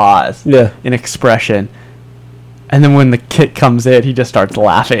 drummer pause. Yeah. In expression. And then when the kit comes in, he just starts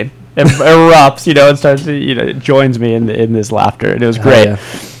laughing. It erupts, you know, and starts, you know, joins me in this laughter. And it was great. Yeah.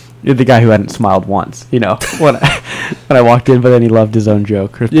 You're the guy who hadn't smiled once, you know, when I walked in, but then he loved his own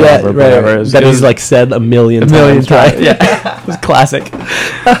joke or Yeah, proverb or right. whatever. Right. That he's like said a million times. Right? Yeah, it was classic.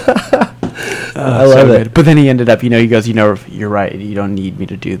 I love it. Good. But then he ended up, you know, he goes, you know, you're right. You don't need me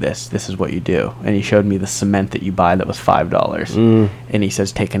to do this. This is what you do. And he showed me the cement that you buy that was $5. And he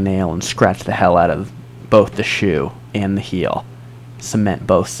says, take a nail and scratch the hell out of both the shoe and the heel. Cement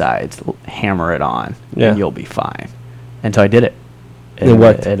both sides. Hammer it on. Yeah. And you'll be fine. And so I did it. It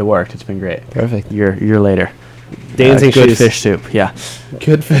worked. It worked. It's been great. Perfect. Year later. Dancing good shoes. fish soup. Yeah.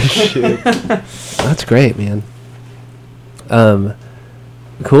 Good fish soup. That's great, man.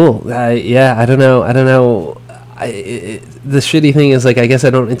 Cool. Yeah, I don't know. The shitty thing is, like, I guess I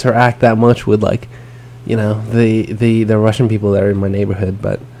don't interact that much with, like, you know, the Russian people that are in my neighborhood.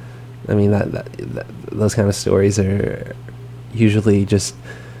 But I mean, that those kind of stories are usually just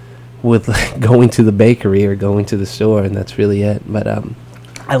with like, going to the bakery or going to the store, and that's really it. But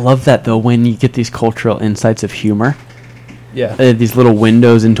I love that, though, when you get these cultural insights of humor. yeah, These little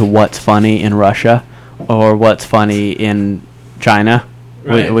windows into what's funny in Russia or what's funny in China.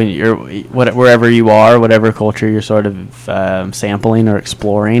 Right. When you're wherever you are, whatever culture you're sort of sampling or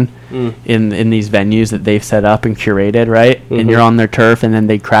exploring in these venues that they've set up and curated, right? And you're on their turf, and then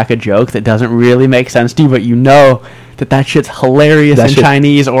they crack a joke that doesn't really make sense to you, but you know that shit's hilarious in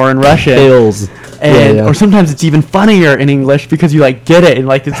Chinese or in Russian. Hills. And or sometimes it's even funnier in English because you like get it, and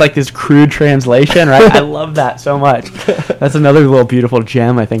like it's like this crude translation, right? I love that so much. That's another little beautiful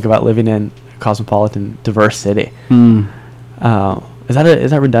gem I think about living in a cosmopolitan, diverse city. Is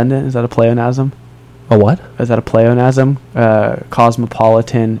that redundant? Is that a pleonasm? A what? Is that a pleonasm?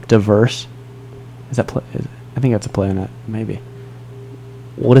 Cosmopolitan, diverse. Is that? I think that's a pleonasm. Maybe.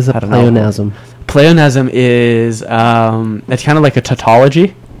 What is a pleonasm? Pleonasm is it's kind of like a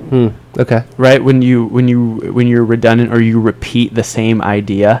tautology. Okay. Right, when you're redundant or you repeat the same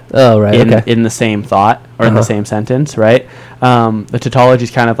idea. Oh, right. In the same thought or in the same sentence, right? The tautology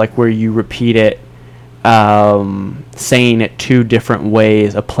is kind of like where you repeat it, saying it 2 different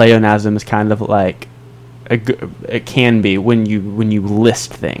ways. A pleonasm is kind of like it can be when you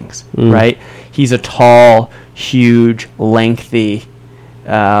list things, right? He's a tall, huge, lengthy,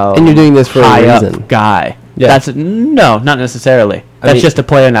 and you're doing this for high a up reason. guy. Yeah. That's no, not necessarily. That's mean, just a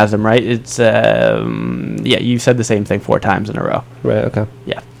pleonasm, right? It's you said the same thing 4 times in a row. Right. Okay.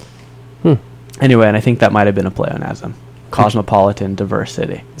 Yeah. Anyway, and I think that might have been a pleonasm. Cosmopolitan, diverse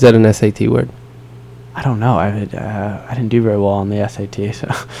city. Is that an SAT word? I don't know. I didn't do very well on the SAT, so.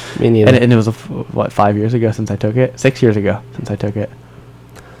 Me neither. And it was 5 years ago since I took it. 6 years ago since I took it.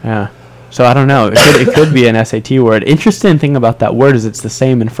 Yeah. So I don't know. It could be an SAT word. Interesting thing about that word is it's the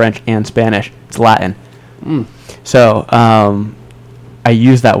same in French and Spanish. It's Latin. So I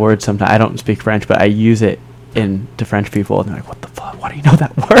use that word sometimes. I don't speak French, but I use it to French people, and they're like, "What the fuck? Why do you know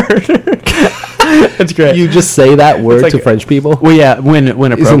that word?" It's great. You just say that word like to French people? Well, yeah, when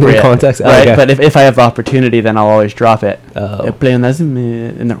appropriate. Context? Oh, right? okay. But if I have the opportunity, then I'll always drop it. Oh.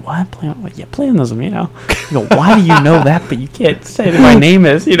 Pléonasme, and they're, what? Yeah, pléonasme, you know. You go, why do you know that, but you can't say what my name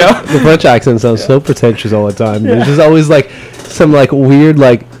is, you know? The French accent sounds so pretentious all the time. There's just always like some like weird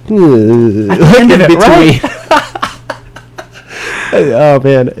like in between. Right? Oh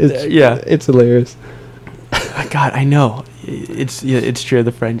man, it's hilarious. God, I know. It's true.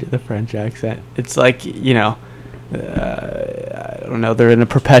 The French accent. It's like, you know, I don't know. They're in a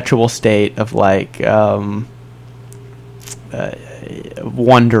perpetual state of like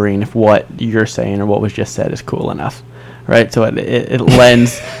wondering if what you're saying or what was just said is cool enough, right? So it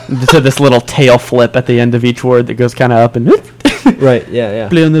lends to this little tail flip at the end of each word that goes kind of up and right. Yeah.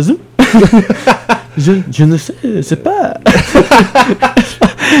 Pléonasme. Je ne sais pas.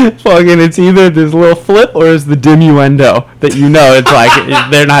 Fucking, it's either this little flip or it's the diminuendo that you know it's like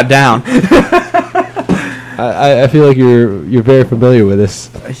they're not down. I feel like you're very familiar with this.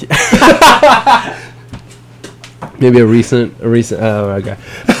 Maybe a recent. Oh, okay.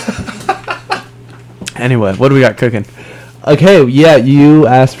 Anyway, what do we got cooking? Okay, yeah, you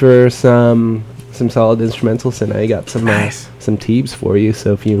asked for some solid instrumentals, and I got some Nice. Some Teebs for you.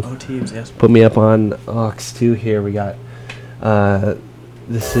 So if you Teams, yes. put me up on aux 2 here, we got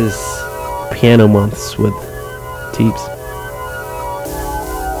this is Piano Months with Teebs.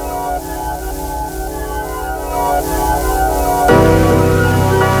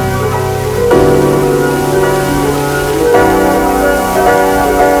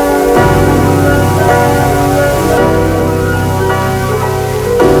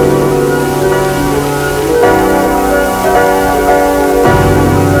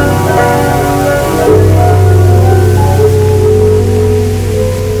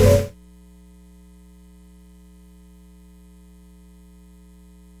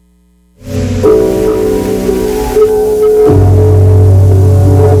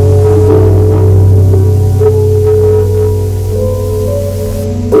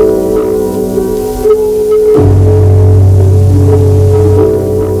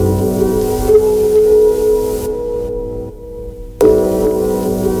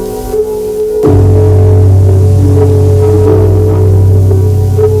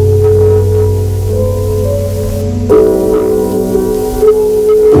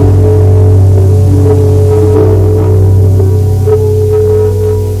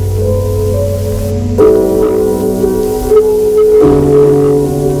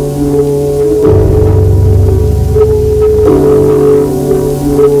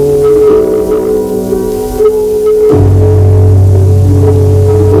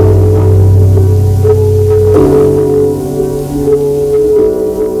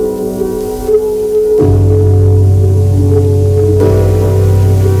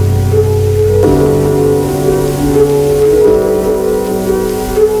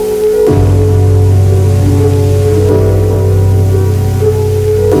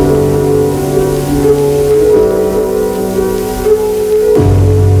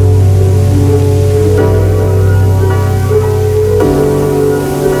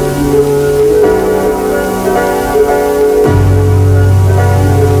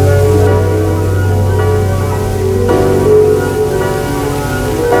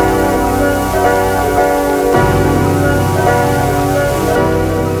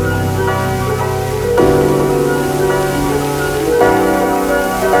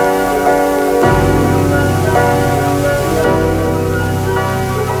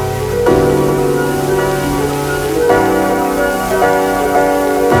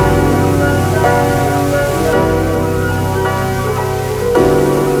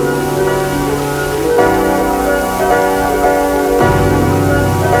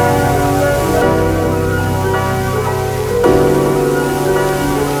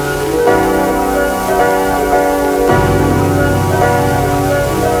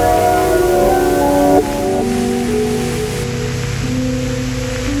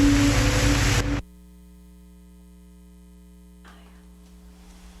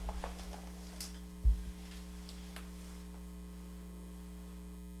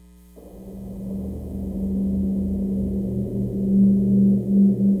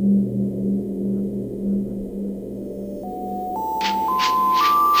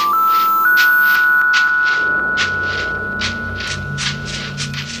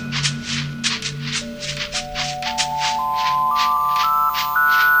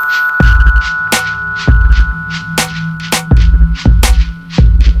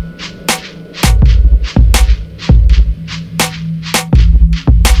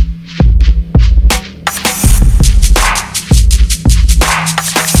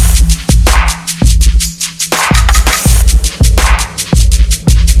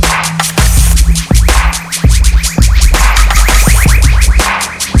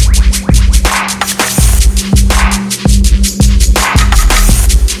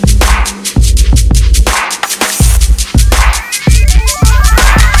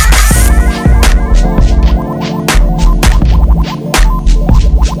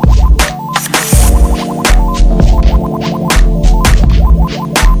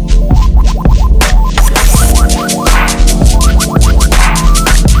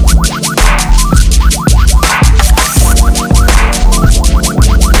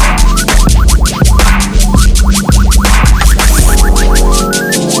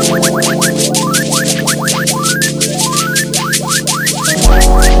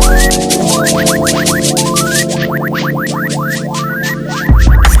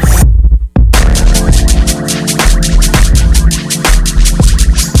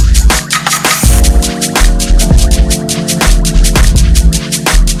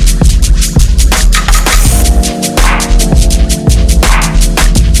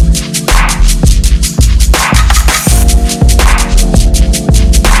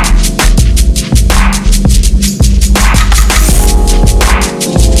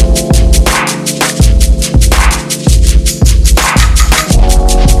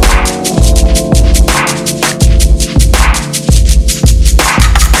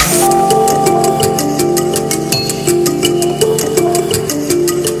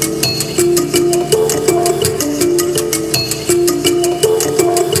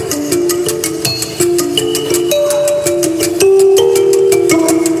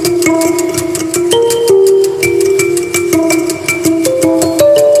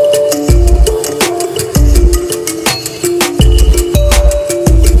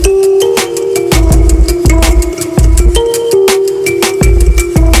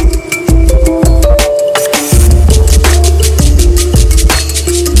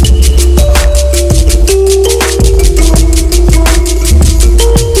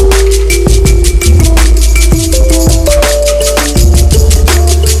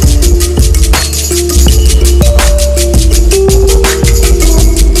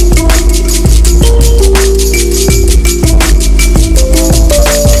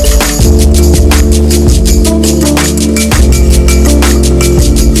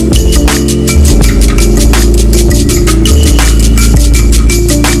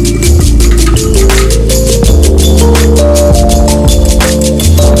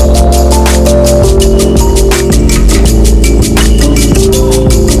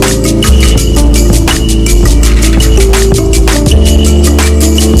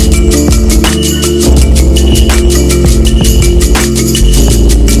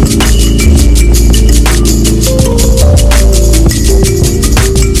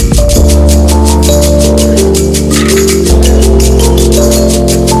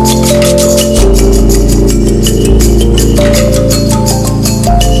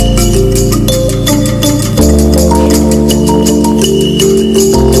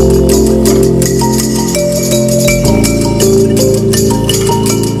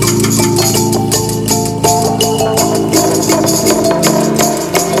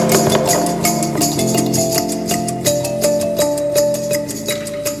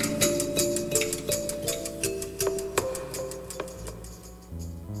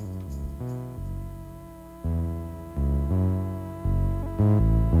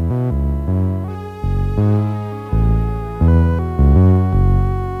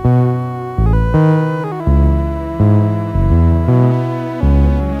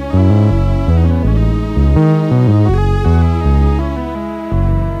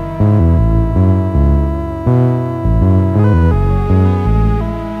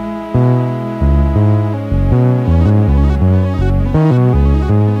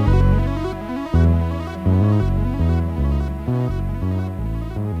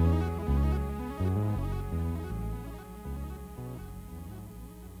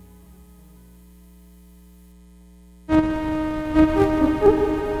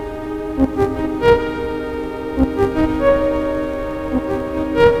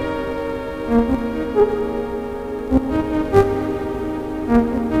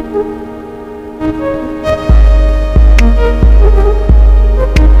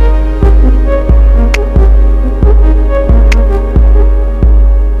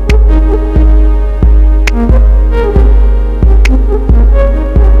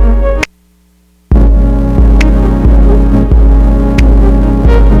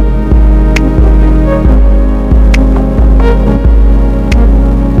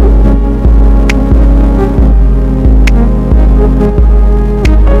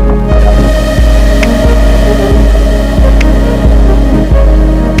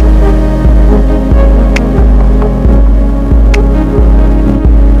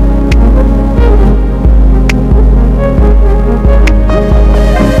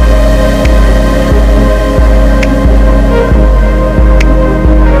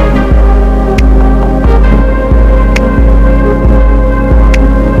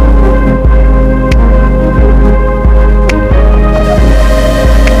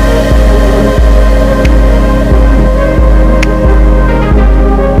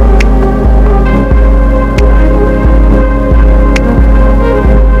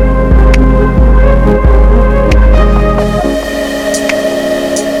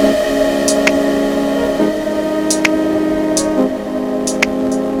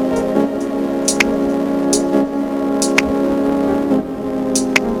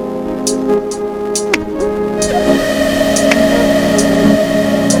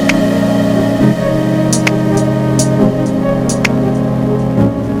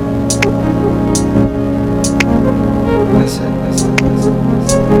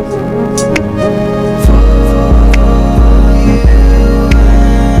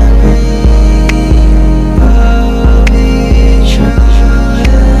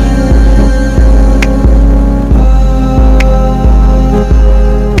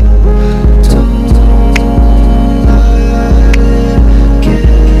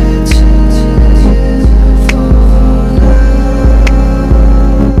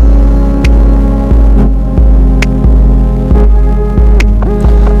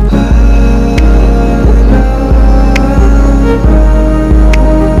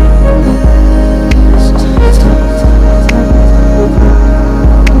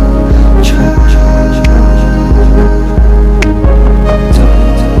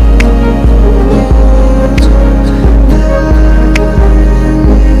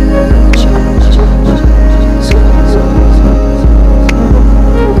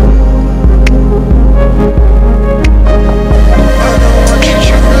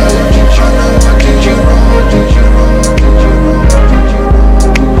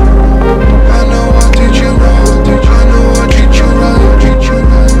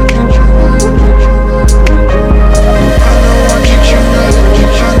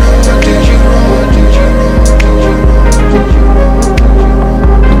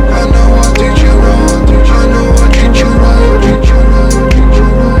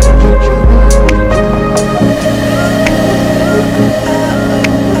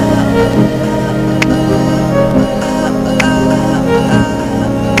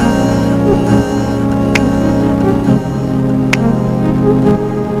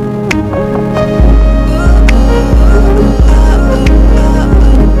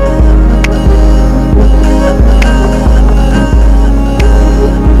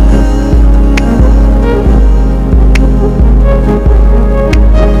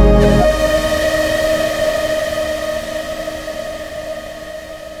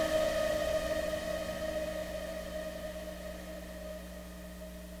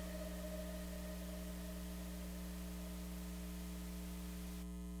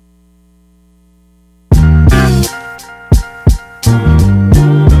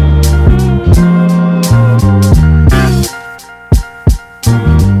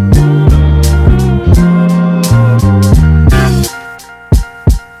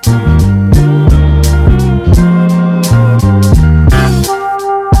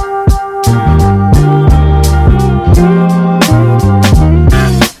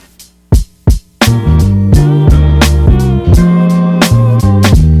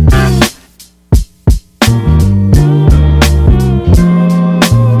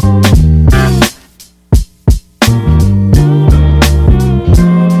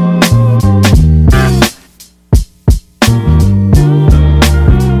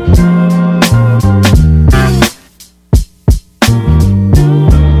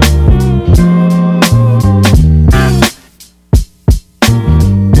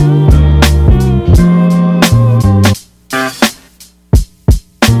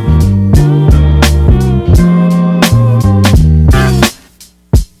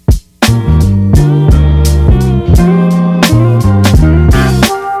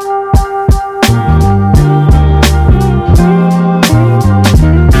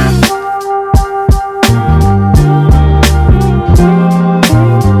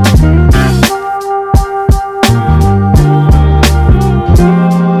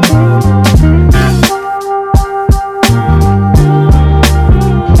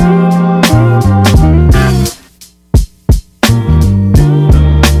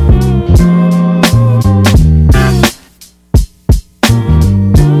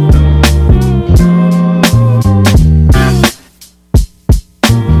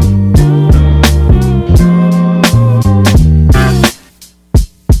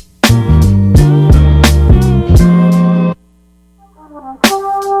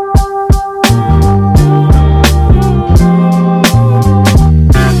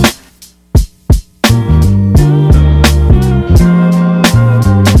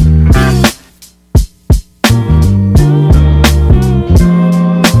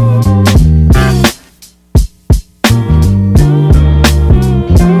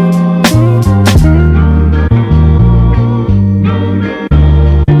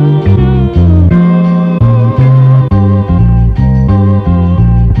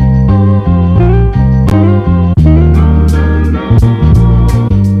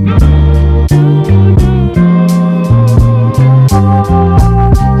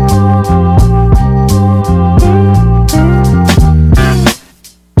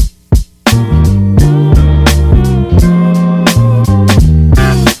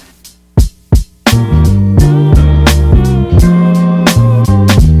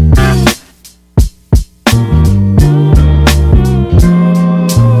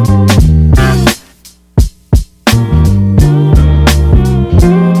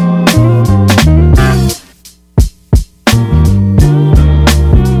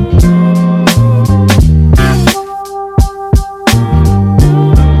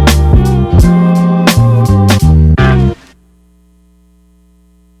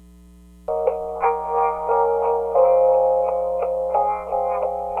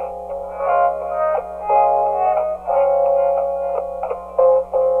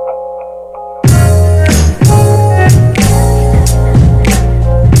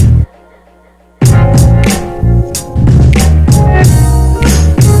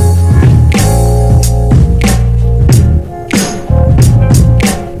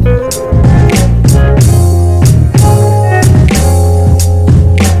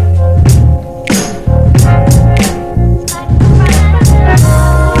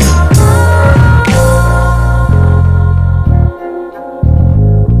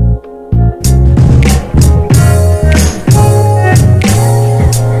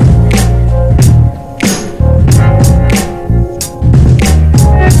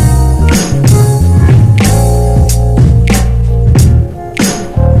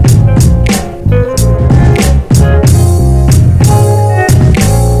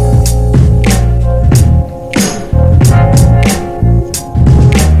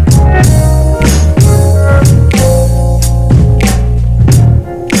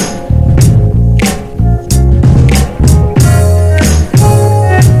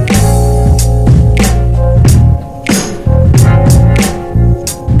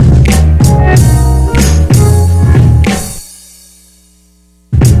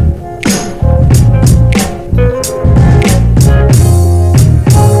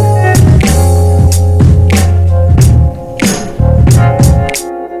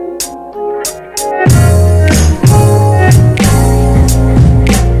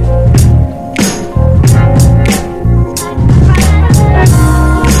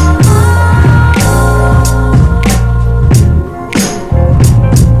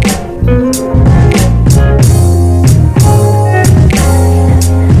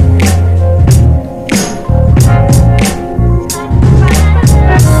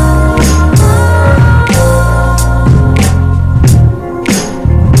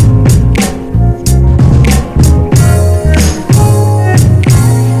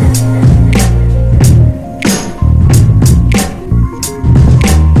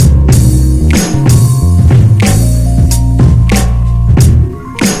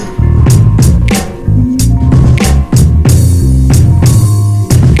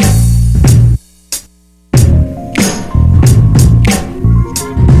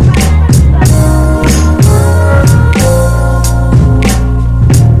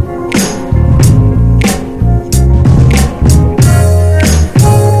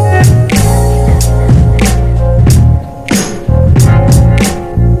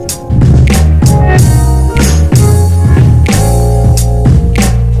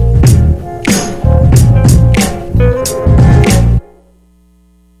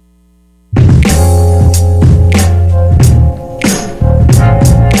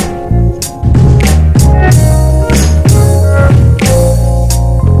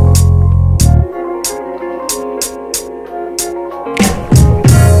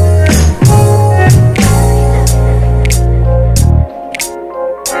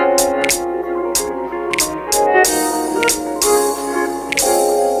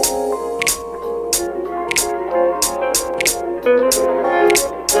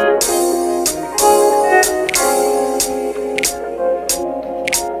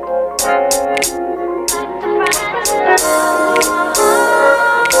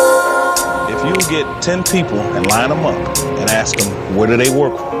 10 people and line them up and ask them, where do they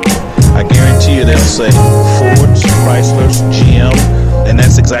work for? I guarantee you they'll say Ford's, Chrysler's, GM, and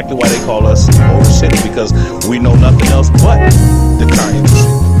that's exactly why they call us Motor City, because we know nothing else but the car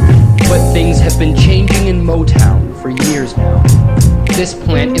industry. But things have been changing in Motown for years now. This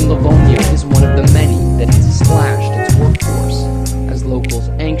plant in Livonia is one of the many that has slashed its workforce as locals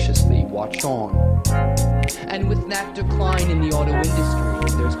anxiously watch on. And with that decline in the auto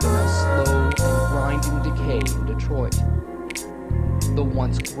industry, there's been a slow and grinding decay in Detroit. The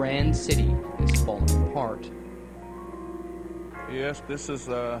once grand city is falling apart. Yes, this is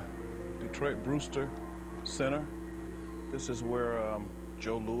Detroit Brewster Center. This is where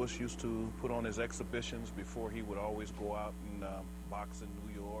Joe Louis used to put on his exhibitions before he would always go out and box in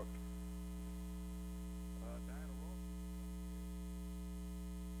New York.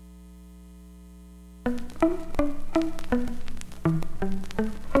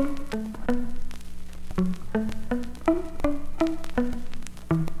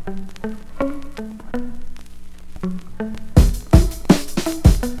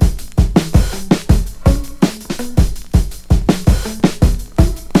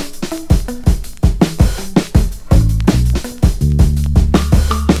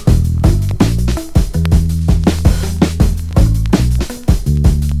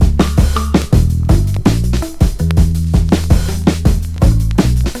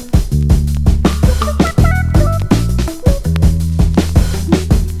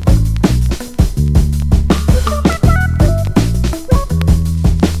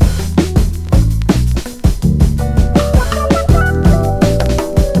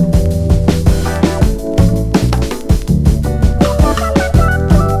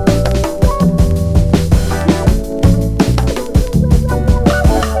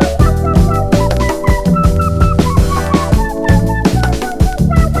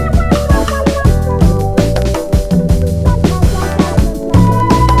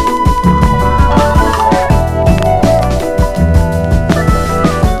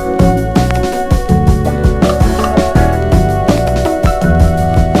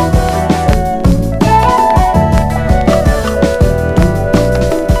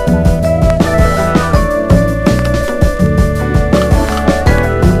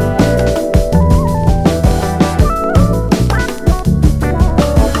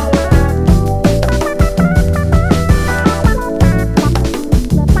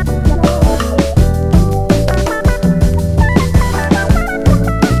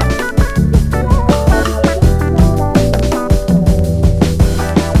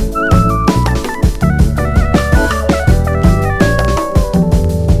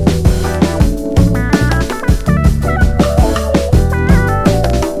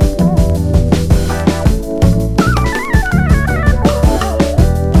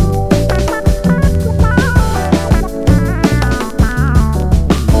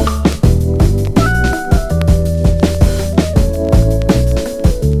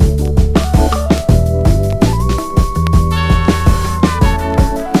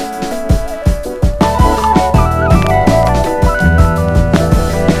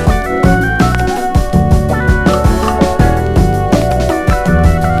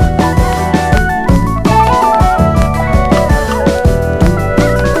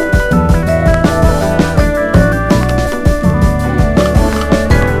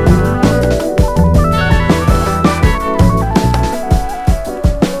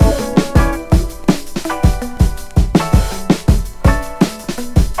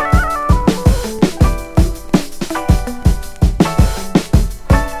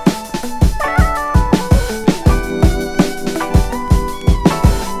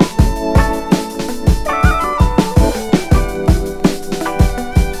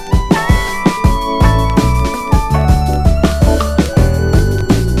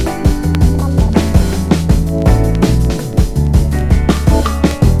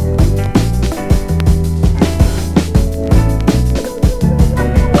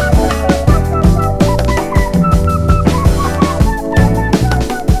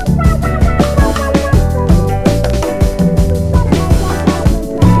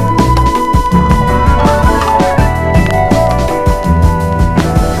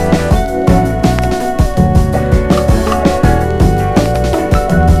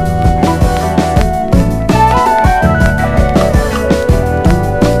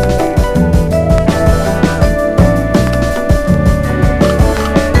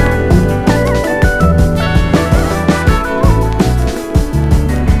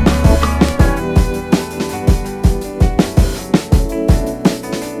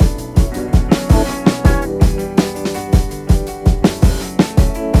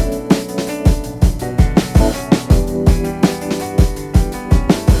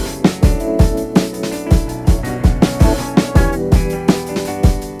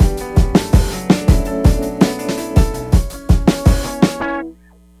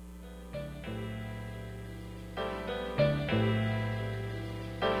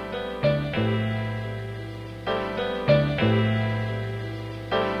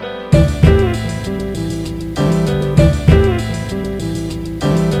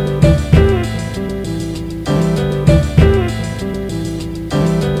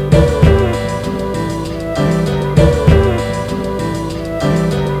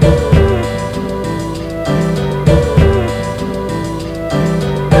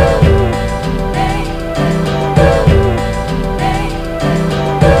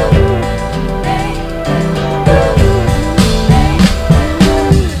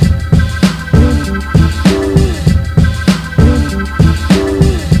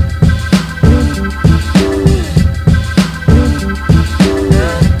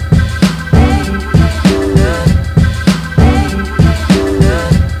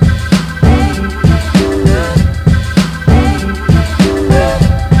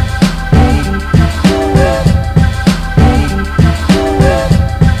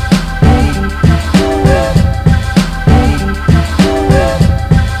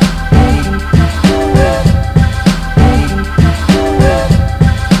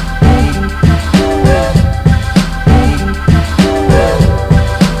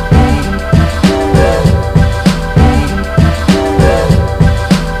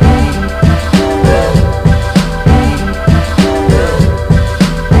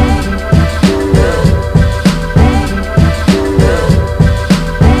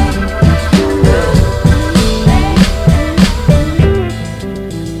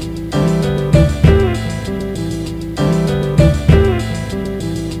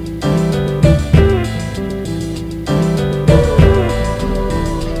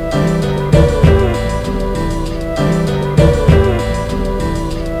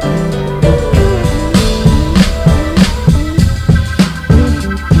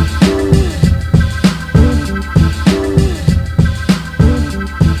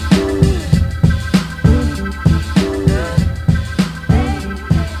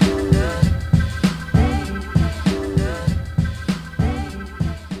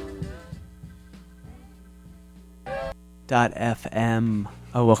 BFF.FM.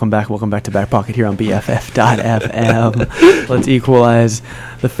 Oh, welcome back to Back Pocket here on BFF.FM. Let's equalize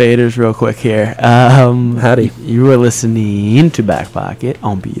the faders real quick here. Howdy. You were listening to Back Pocket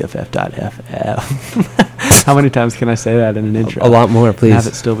on BFF.FM. How many times can I say that in an intro? A lot more, please. Have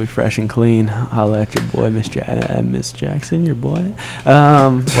it still be fresh and clean. Holla at your boy, Miss Jackson, your boy.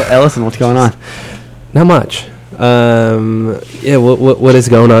 Ellison, what's going on? Not much. What is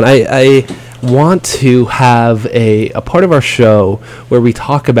going on? I want to have a part of our show where we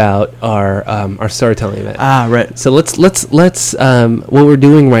talk about our storytelling event. Right. So let's what we're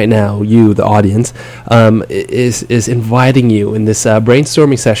doing right now, you the audience, is inviting you in this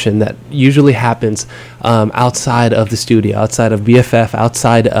brainstorming session that usually happens outside of the studio, outside of BFF,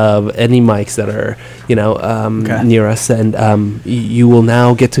 outside of any mics that are near us, and you will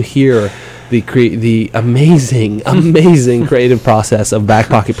now get to hear the amazing creative process of Back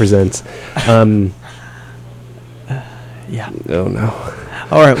Pocket Presents. Yeah. Oh no.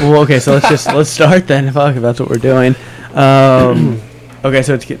 All right. Well, okay. So let's start then. Fuck, if that's what we're doing. Okay.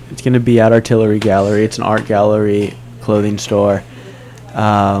 So it's going to be at Artillery Gallery. It's an art gallery, clothing store.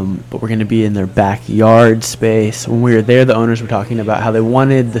 But we're going to be in their backyard space. When we were there, the owners were talking about how they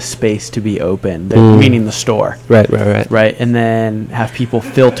wanted the space to be open, meaning the store. Right. And then have people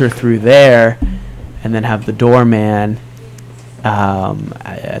filter through there, and then have the doorman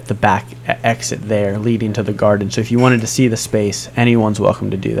at the back exit there, leading to the garden. So if you wanted to see the space, anyone's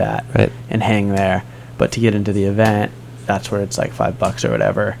welcome to do that and hang there. But to get into the event, that's where it's like $5 or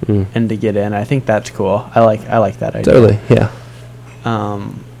whatever, and to get in, I think that's cool. I like that idea. Totally. Yeah.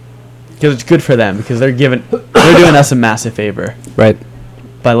 Because it's good for them, because they're doing us a massive favor, right,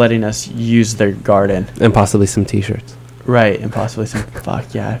 by letting us use their garden and possibly some T-shirts, right, and possibly some.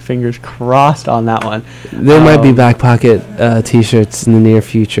 Fuck yeah, fingers crossed on that one. There might be Back Pocket T-shirts in the near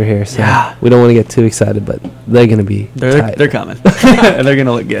future here, so we don't want to get too excited, but they're gonna be they're coming, and they're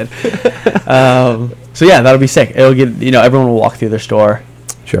gonna look good. So yeah, that'll be sick. It'll get everyone will walk through their store.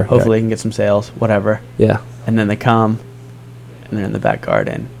 Sure. Hopefully, they can get some sales, whatever. Yeah. And then they come. And they're in the back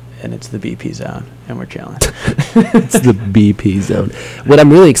garden, and it's the BP zone, and we're chilling. It's the BP zone. What I'm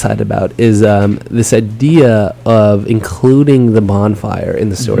really excited about is this idea of including the bonfire in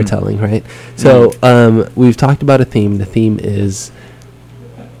the storytelling, right? So we've talked about a theme. The theme is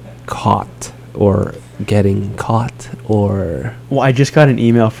caught, or getting caught, or... Well, I just got an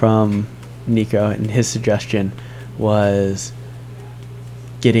email from Nico, and his suggestion was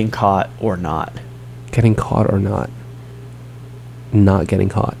getting caught or not. Getting caught or not. Not getting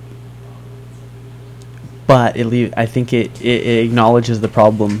caught. But I think it acknowledges the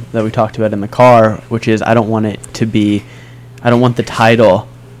problem that we talked about in the car, which is I don't want the title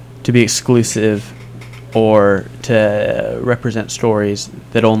to be exclusive or to represent stories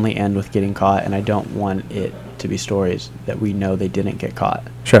that only end with getting caught, and I don't want it to be stories that we know they didn't get caught.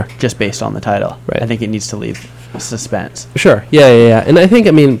 Sure. Just based on the title. Right. I think it needs to leave suspense. Sure. Yeah. And I think,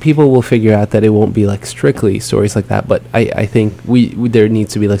 people will figure out that it won't be like strictly stories like that, but I think there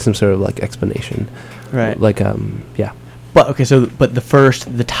needs to be like some sort of like explanation. Right. Like, yeah. But okay, but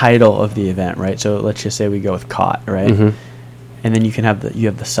the title of the event, right? So let's just say we go with caught, right? Mm-hmm. And then you have the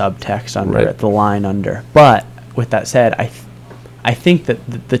subtext under it, the line under. But with that said, I think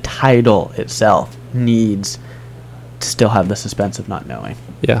that the title itself needs to still have the suspense of not knowing.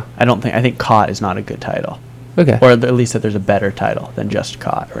 Yeah. I think caught is not a good title. Okay. Or at least that there's a better title than just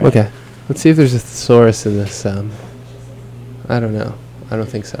caught, right? Okay. Let's see if there's a thesaurus in this. I don't know. I don't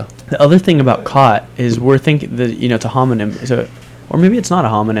think so. The other thing about caught is we're thinking that it's a homonym, or maybe it's not a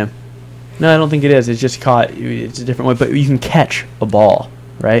homonym. No, I don't think it is. It's just caught. It's a different way, but you can catch a ball,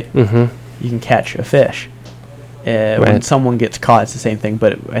 right? Mm-hmm. You can catch a fish. When someone gets caught, it's the same thing,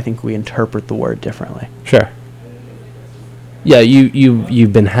 but I think we interpret the word differently. Sure. Yeah,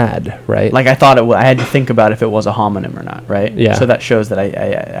 you've been had, right? Like I thought I had to think about if it was a homonym or not, right? Yeah. So that shows that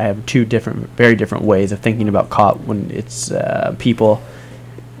I have two very different ways of thinking about caught when it's people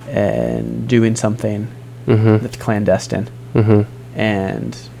and doing something that's clandestine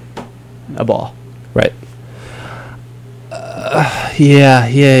and a ball. Right.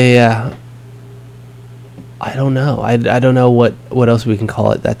 Yeah. I don't know. I don't know what else we can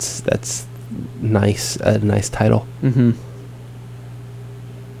call it. That's nice. A nice title. Mm-hmm.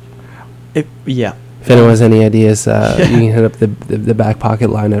 Yeah. If anyone has any ideas, you can hit up the Back Pocket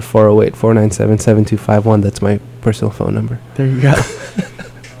line at 408-497-7251. That's my personal phone number. There you go.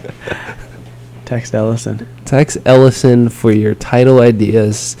 Text Ellison. Text Ellison for your title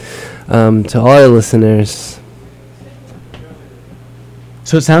ideas. To all our listeners.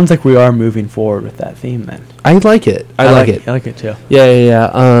 So it sounds like we are moving forward with that theme then. I like it. I like it. I like it too.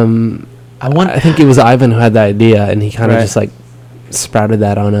 Yeah. I think it was Ivan who had the idea, and he kind of Right. just like sprouted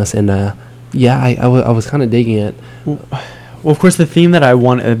that on us. And I was kind of digging it. Well, of course, the theme that I've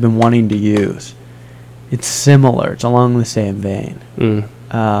been wanting to use, it's similar. It's along the same vein.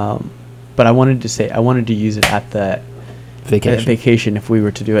 But I wanted to use it at the vacation if we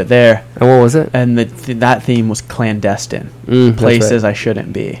were to do it there. And what was it? And that theme was clandestine, That's places right. I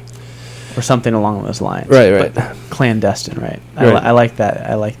shouldn't be, or something along those lines. Right. But clandestine, right? Right. I like that.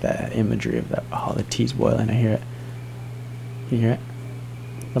 I like that imagery of that. Oh, the tea's boiling. I hear it. Can you hear it?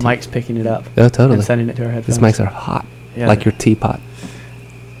 The mic's picking it up. Oh, totally. And sending it to our headphones. These mics are hot, Yeah, like they're- your teapot.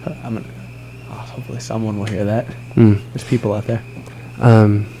 Hopefully someone will hear that. There's people out there.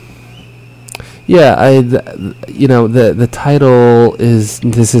 Yeah, the title is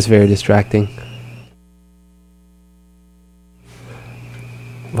very distracting.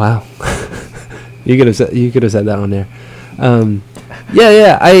 Wow, you could have said that on there.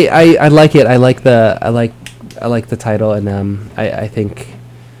 Yeah, I like it. I like the title, and I think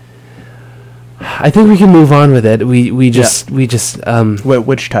we can move on with it. We just Wait,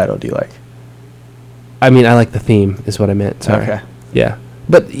 which title do you like? I mean, I like the theme is what I meant. Sorry. Okay. Yeah.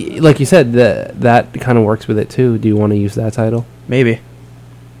 But like you said, that kind of works with it too. Do you want to use that title? Maybe.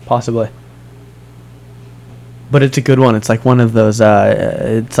 Possibly. But it's a good one. It's like one of those,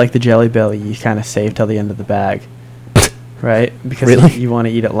 it's like the Jelly Belly you kind of save till the end of the bag. Right? Because Really? you want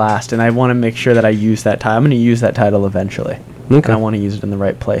to eat it last. And I want to make sure that I use that title. I'm going to use that title eventually. Okay. And I want to use it in the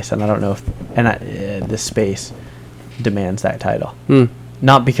right place. And I don't know if the space demands that title.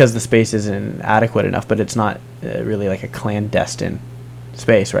 Not because the space isn't adequate enough, but it's not really like a clandestine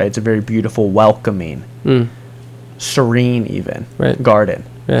space, right? It's a very beautiful, welcoming, serene even garden.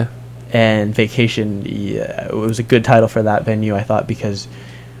 Yeah. And vacation, it was a good title for that venue, I thought, because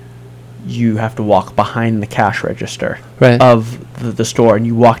you have to walk behind the cash register of the store, and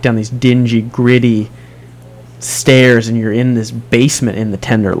you walk down these dingy, gritty stairs, and you're in this basement in the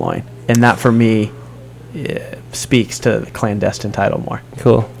Tenderloin. And that, for me, speaks to the clandestine title more.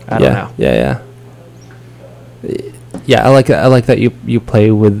 Cool. I don't know. Yeah. Yeah, I like that you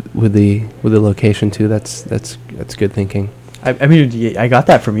play with the location too. That's good thinking. I mean, I got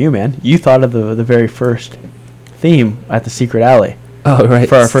that from you, man. You thought of the very first theme at the Secret Alley. Oh, right.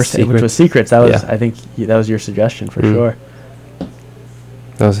 For our first theme, which was Secrets. That was, Yeah. I think, that was your suggestion for sure.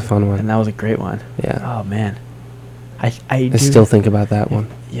 That was a fun one. And that was a great one. Yeah. Oh man, I still think about that one.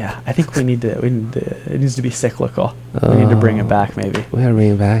 Yeah, I think we need to. It needs to be cyclical. We need to bring it back, maybe. We gotta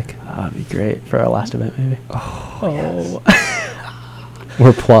bring it back. That'd be great for our last event, maybe. Oh.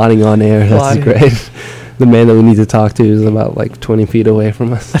 We're plotting on air. Plotting. That's great. The man that we need to talk to is about like 20 feet away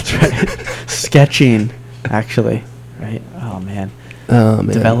from us. That's right. Sketching, actually. Right. Oh man. Oh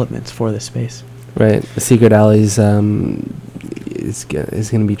man. Developments for this space. Right. The Secret Alleys is going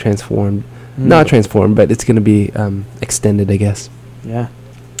to be transformed. Not transformed, but it's going to be extended, I guess. Yeah.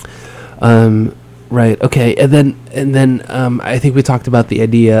 Right. Okay. And then I think we talked about the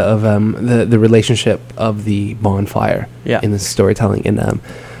idea of the relationship of the bonfire in the storytelling, and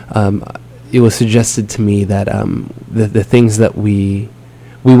it was suggested to me that the things that we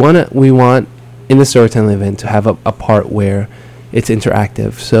want in the storytelling event to have a part where it's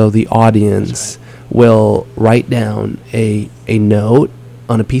interactive, so the audience will write down a note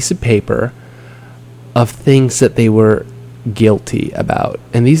on a piece of paper of things that they were guilty about,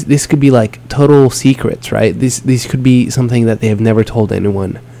 and these could be like total secrets, right? These could be something that they have never told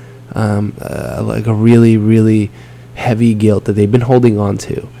anyone, like a really, really heavy guilt that they've been holding on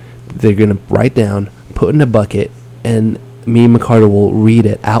to. They're gonna write down, put in a bucket, and me and McCarter will read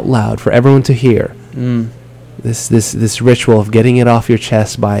it out loud for everyone to hear. This ritual of getting it off your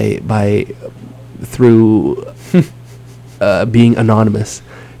chest through being anonymous,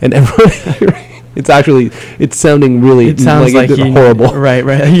 and everyone. It's sounding really. It sounds like horrible. Right.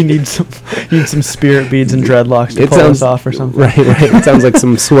 You need some spirit beads and dreadlocks to pull us off or something. Right. It sounds like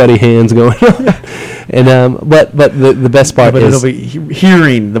some sweaty hands going on. And but the best part is it'll be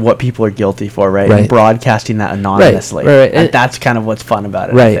hearing what people are guilty for, right? And broadcasting that anonymously. Right. And that's kind of what's fun about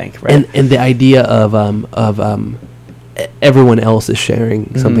it, right. I think. Right. And the idea of everyone else is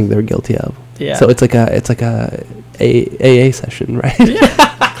sharing something they're guilty of. Yeah. So it's like a AA session, right? Yeah.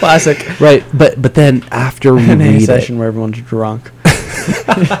 Classic. Right. But then after we read session where everyone's drunk.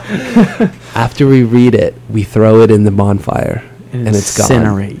 After we read it, we throw it in the bonfire, and it's gone.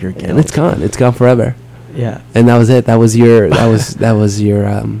 Incinerate your guilt. And it's gone. It's gone forever. Yeah. And that was it. That was your. Well,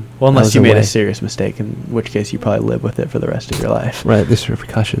 unless you made a serious mistake, in which case you probably live with it for the rest of your life. Right. There's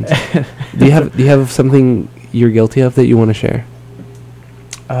repercussions. Do you have something you're guilty of that you want to share?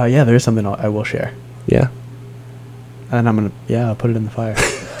 Yeah, there is something I will share. Yeah. And I'll put it in the fire.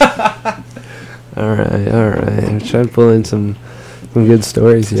 All right. I'm trying to pull in some good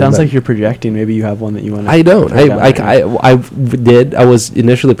stories here. Sounds like you're projecting. Maybe you have one that you want to... I don't. I did. I was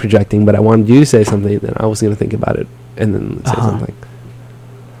initially projecting, but I wanted you to say something, then I was going to think about it and then say something.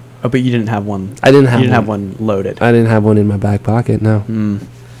 Oh, but you didn't have one. I didn't have You didn't have one loaded. I didn't have one in my back pocket, no.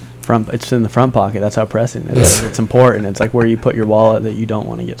 It's in the front pocket. That's how pressing it is. It's important. It's like where you put your wallet that you don't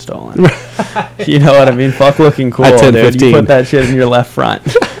want to get stolen. You know what I mean? Fuck looking cool, At 10:15. dude. You put that shit in your left front.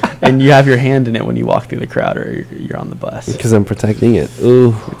 And you have your hand in it when you walk through the crowd or you're on the bus. Because I'm protecting it. Ooh.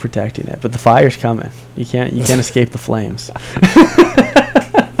 You're protecting it. But the fire's coming. You can't escape the flames.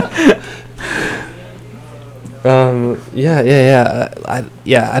 I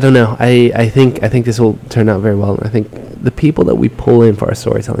don't know. I think this will turn out very well. I think the people that we pull in for our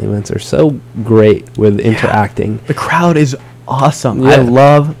storytelling events are so great with interacting. The crowd is awesome. Yeah. I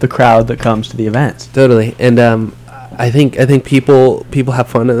love the crowd that comes to the events. Totally. And I think people have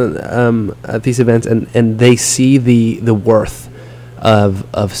fun at these events, and they see the worth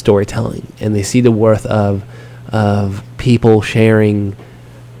of storytelling, and they see the worth of people sharing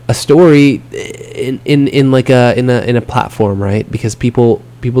a story in a platform, right? Because people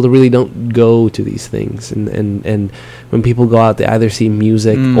really don't go to these things, and when people go out, they either see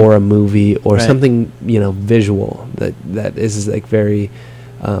music or a movie or something visual that is like very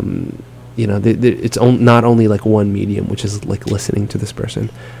it's not only like one medium, which is like listening to this person.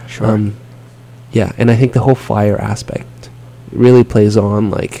 Sure. And I think the whole fire aspect really plays on,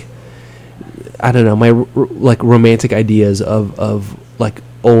 like, I don't know, my romantic ideas of like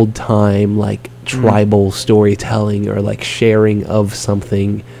old time, like tribal storytelling, or like sharing of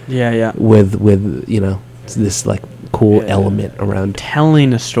something. With this like cool element around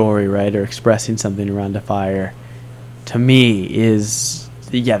telling a story, right, or expressing something around a fire. To me is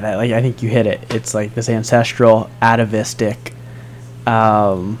I think you hit it. It's like this ancestral, atavistic,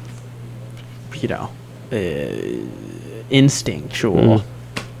 instinctual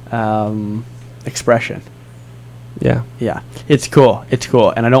expression. Yeah, it's cool,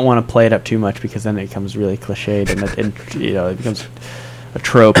 and I don't want to play it up too much because then it becomes really cliched, and it becomes a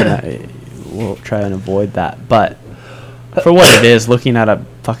trope, and we'll try and avoid that. But for what it is, looking at a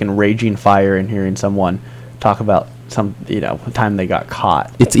fucking raging fire and hearing someone talk about some time they got caught,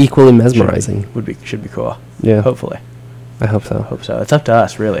 it's equally mesmerizing. Should be cool. Yeah, hopefully. I hope so. It's up to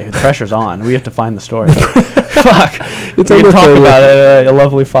us, really. The pressure's on. We have to find the story. Fuck. It's we can talk about a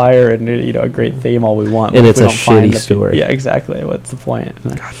lovely fire and a great theme all we want, and it's a shitty story. Yeah, exactly. What's the point?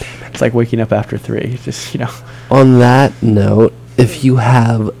 God damn it. It's like waking up after 3. Just On that note, if you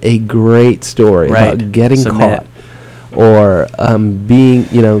have a great story about getting caught, or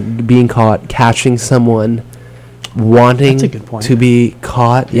being caught, catching someone, wanting to be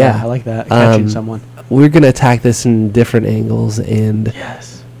caught. Yeah, I like that. Catching someone. We're going to attack this in different angles, and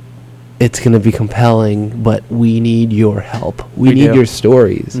it's going to be compelling, but we need your help. We need your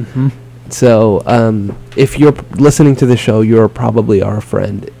stories. Mm-hmm. So if you're listening to the show, you're probably our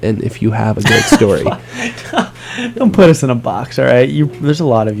friend, and if you have a great story... Don't put us in a box, all right? There's a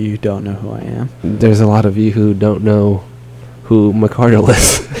lot of you who don't know who I am. There's a lot of you who don't know who McCardle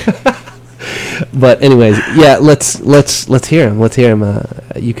is. But anyways, let's hear him. Let's hear him.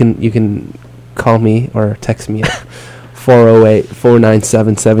 You can call me or text me at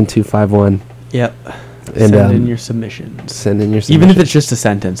 408-497-7251. Yep. And send in your submissions. Even if it's just a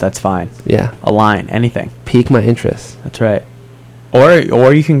sentence, that's fine. Yeah. A line, anything. Pique my interest. That's right.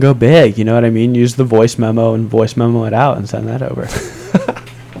 Or you can go big, you know what I mean? Use the voice memo and voice memo it out and send that over.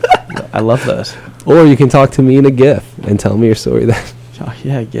 I love those. Or you can talk to me in a GIF and tell me your story then. Oh,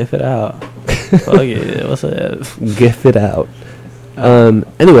 yeah, GIF it out. Fuck it. What's it? GIF it out.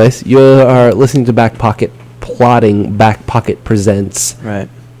 Anyways, you are listening to Back Pocket Plotting. Back Pocket presents. Right.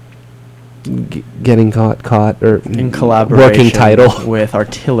 Getting caught, or in collaboration working title with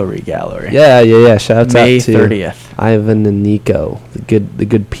Artillery Gallery. Yeah. Shouts May out to 30th. Ivan and Nico, the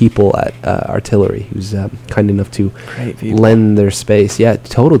good people at Artillery, who's kind enough to lend their space. Yeah,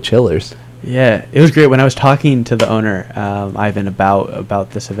 total chillers. Yeah, it was great. When I was talking to the owner, Ivan, about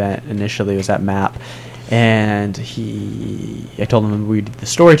this event initially, it was at MAP, and I told him we did the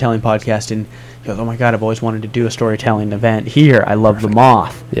storytelling podcast, and he goes, "Oh my God, I've always wanted to do a storytelling event here. I love the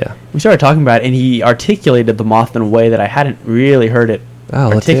moth." Yeah. We started talking about it, and he articulated the moth in a way that I hadn't really heard it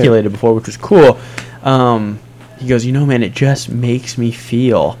articulated before, which was cool. He goes, man, it just makes me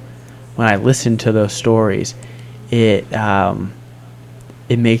feel, when I listen to those stories, it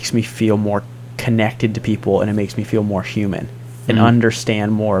makes me feel more connected to people, and it makes me feel more human and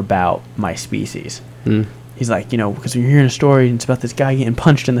understand more about my species. he's like, you know, because when you're hearing a story and it's about this guy getting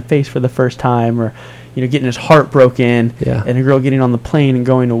punched in the face for the first time, or, you know, getting his heart broken, and a girl getting on the plane and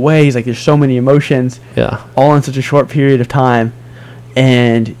going away. He's like, there's so many emotions, all in such a short period of time,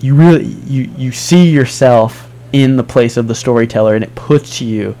 and you really you see yourself in the place of the storyteller, and it puts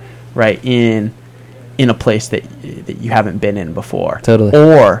you right in a place that you haven't been in before. Totally.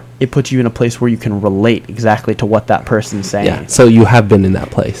 Or it puts you in a place where you can relate exactly to what that person's saying. Yeah. So you have been in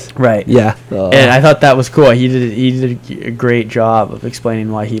that place. Right. Yeah. And I thought that was cool. He did a great job of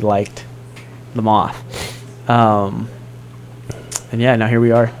explaining why he liked The Moth. And yeah, now here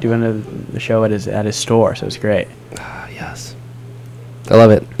we are doing the show at his store, so it's great. Yes. I love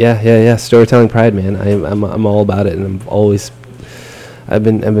it. Yeah. Storytelling pride, man. I'm all about it, and I've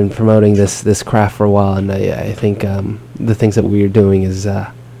been promoting this craft for a while, and I think the things that we're doing is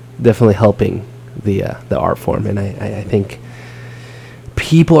definitely helping the art form, and I think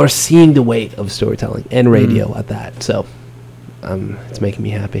people are seeing the weight of storytelling and radio at that. So it's making me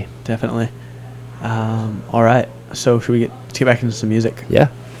happy. Definitely. All right. So should we get back into some music? Yeah.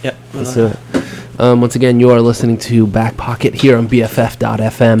 Yep. Let's do it. Once again, you are listening to Back Pocket here on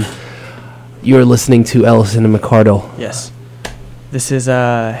BFF.FM. You're listening to Ellison and McCardle. Yes. This is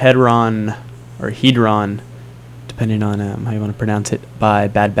Hedron, or Hedron, depending on how you want to pronounce it, by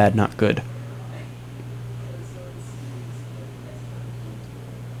Bad Bad Not Good.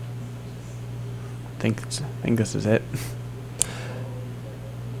 I think this is it.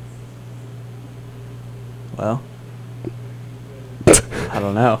 Well, I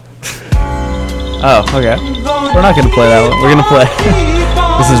don't know. Oh, okay. We're not going to play that one. We're going to play.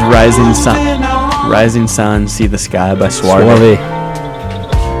 This is Rising Sun. Rising Sun, See the Sky by Suave.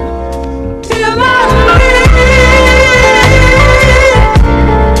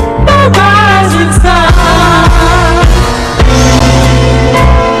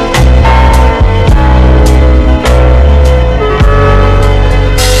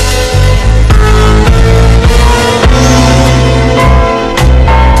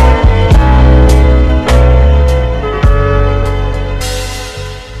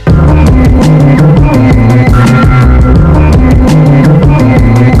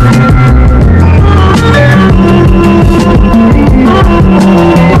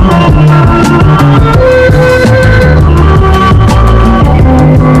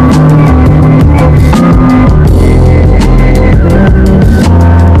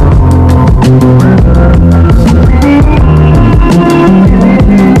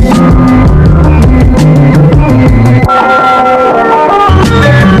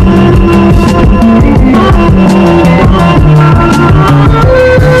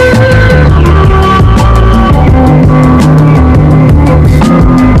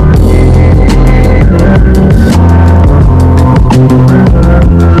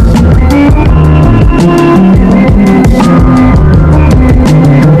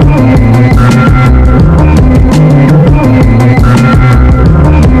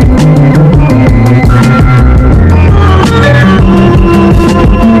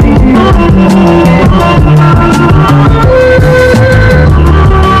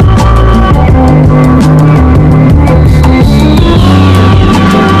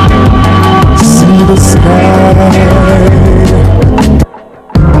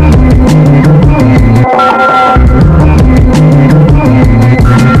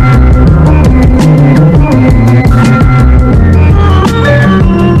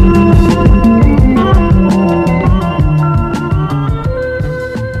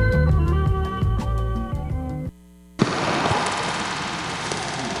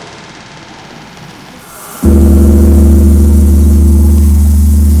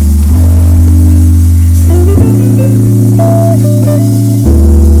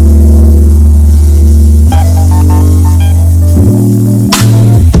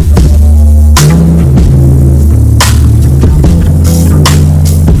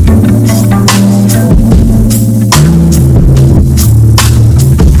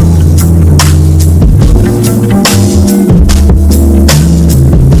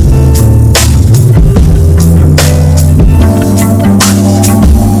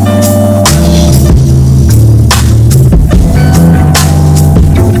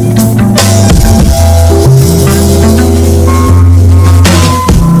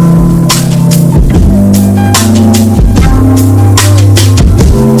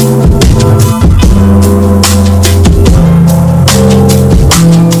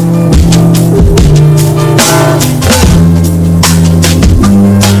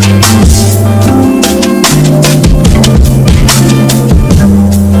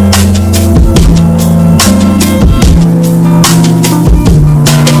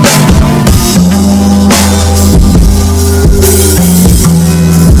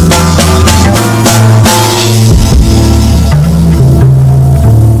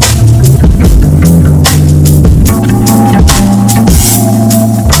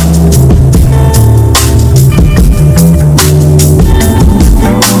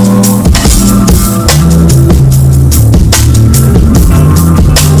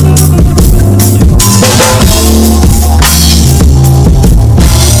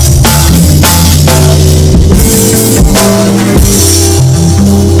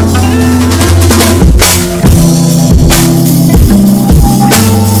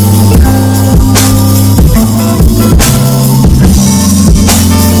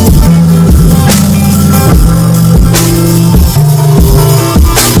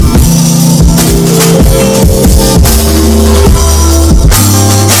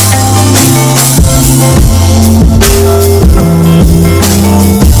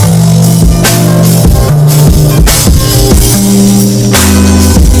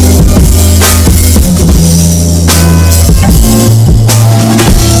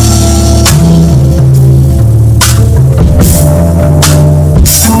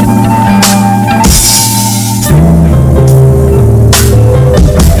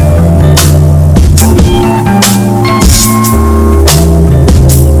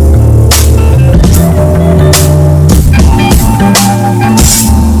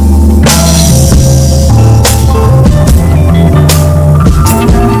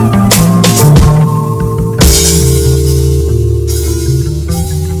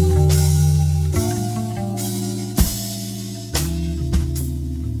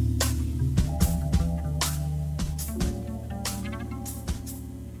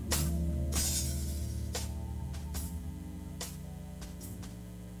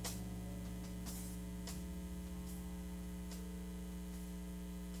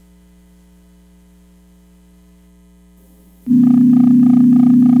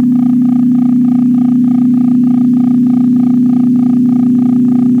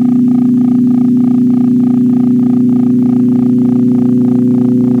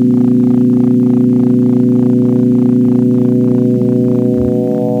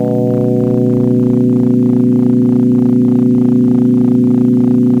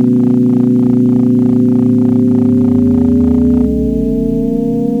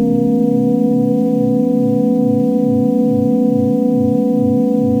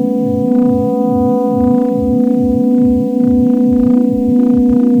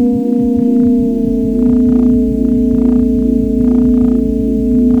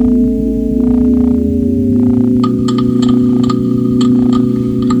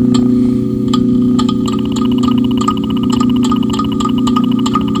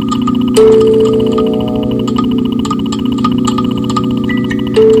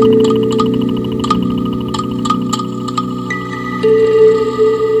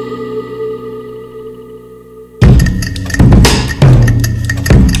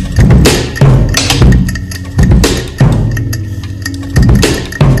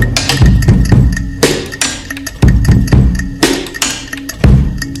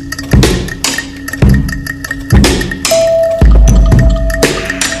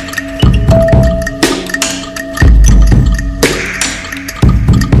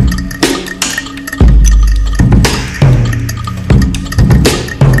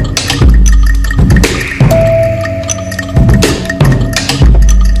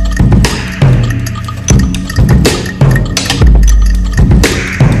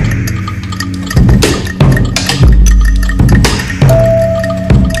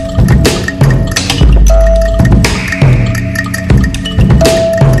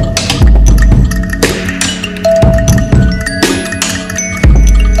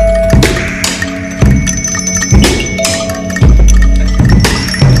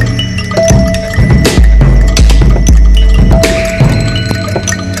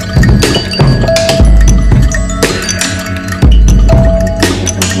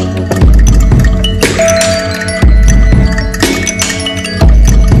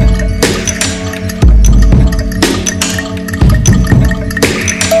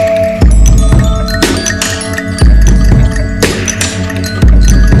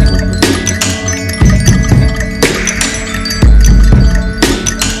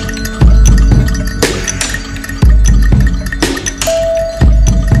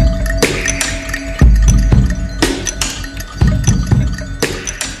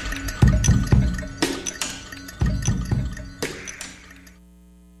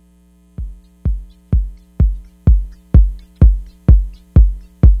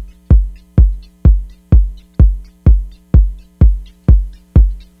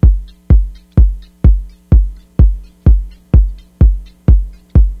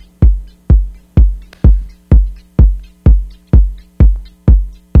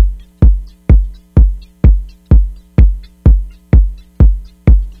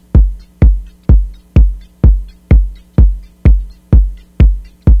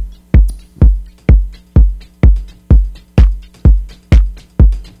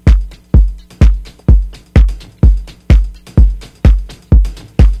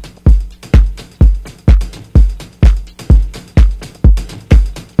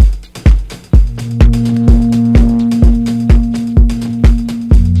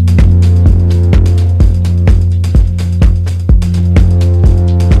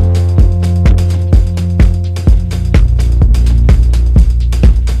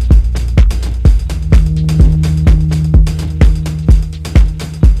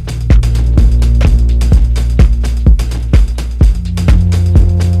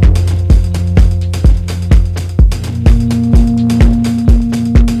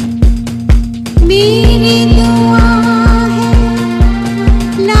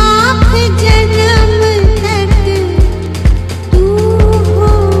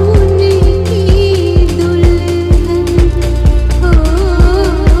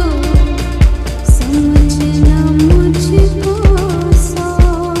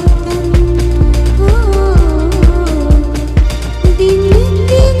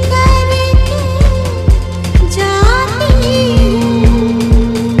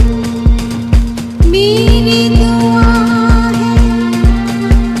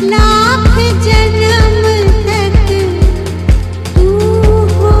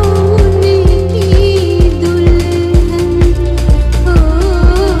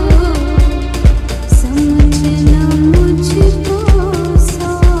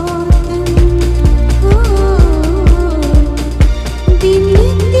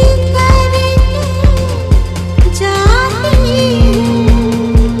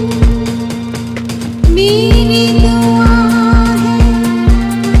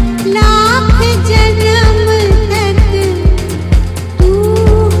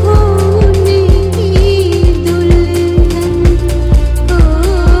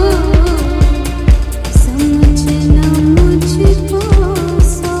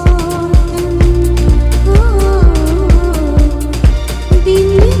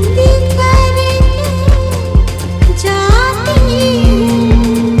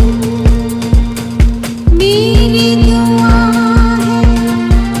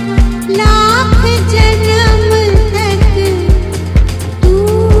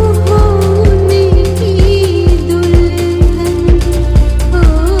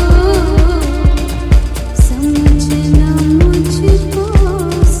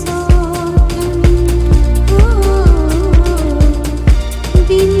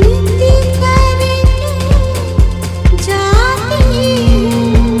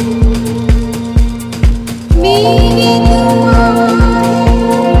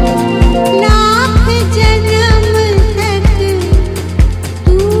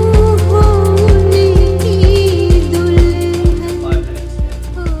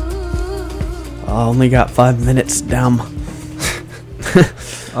 only got 5 minutes, damn.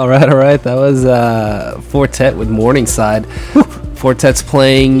 All right. That was Fortet with Morningside. Fortet's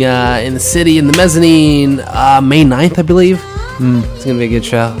playing in the city in the mezzanine May 9th, I believe. It's going to be a good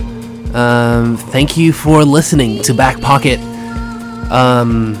show. Thank you for listening to Back Pocket.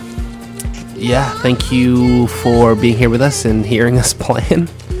 Thank you for being here with us and hearing us playing.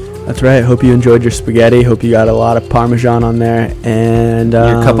 That's right. Hope you enjoyed your spaghetti. Hope you got a lot of Parmesan on there. And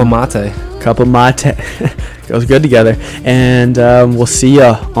your cup of mate. Goes good together. And we'll see you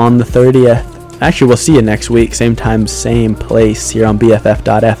on the 30th. Actually, we'll see you next week. Same time, same place here on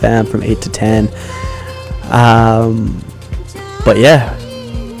BFF.FM from 8 to 10. But yeah,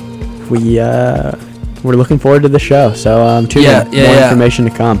 we're looking forward to the show. So tune in. More information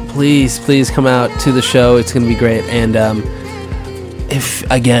to come. Please come out to the show. It's going to be great. And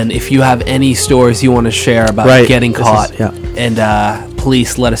if you have any stories you want to share about getting caught, and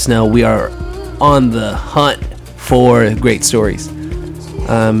please let us know. We are on the hunt for great stories.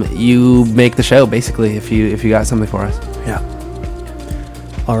 You make the show basically if you got something for us. Yeah.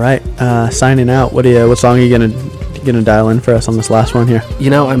 All right. Signing out. What song are you gonna dial in for us on this last one here? You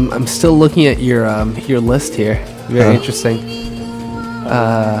know, I'm still looking at your list here. Very interesting.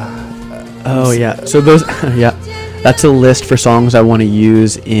 So those that's a list for songs I want to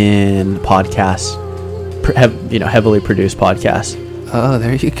use in podcasts, heavily produced podcasts. Oh,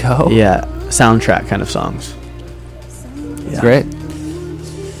 there you go. Yeah, soundtrack kind of songs. Yeah. Great.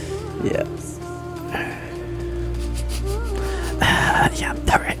 Yeah.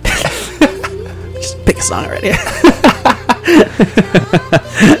 All right. Just pick a song already.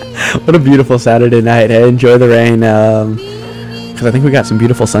 What a beautiful Saturday night. Hey, enjoy the rain. Because I think we got some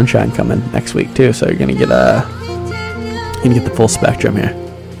beautiful sunshine coming next week too. So you're gonna get the full spectrum here.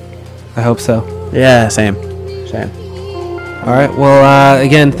 I hope so. Yeah, same. All right. Well,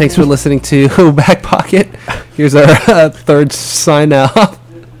 again, thanks for listening to Back Pocket. Here's our third sign off.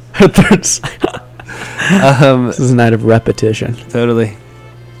 This is a night of repetition. Totally.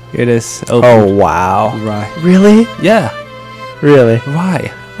 Here it is. Open. Oh wow! Right. Really? Yeah. Really?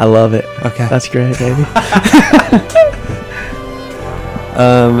 Why? I love it. Okay. That's great, baby.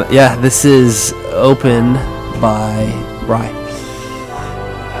 This is Open by Rye.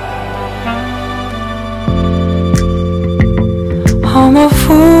 I'm a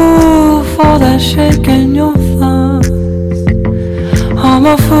fool for that shake in your thighs. I'm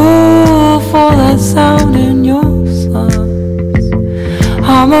a fool for that sound in your sighs.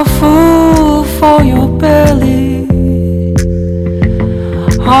 I'm a fool for your belly.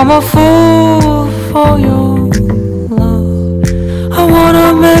 I'm a fool for your love. I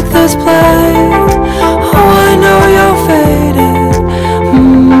wanna make this play. Oh, I know you're faded,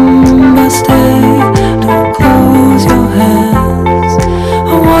 but stay, don't close your hands.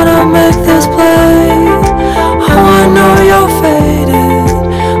 I wanna make this play. Oh, I know you're faded,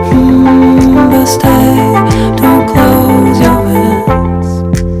 but stay, don't close your hands.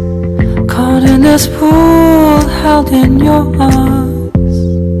 Caught in this pool, held in your arms.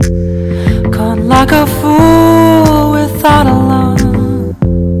 Caught like a fool without a line.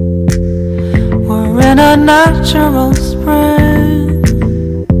 We're in a natural spring,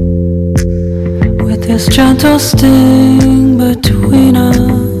 with this gentle sting between us.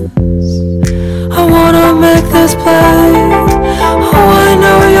 I wanna make this play. Oh, I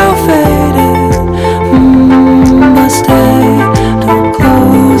know your face.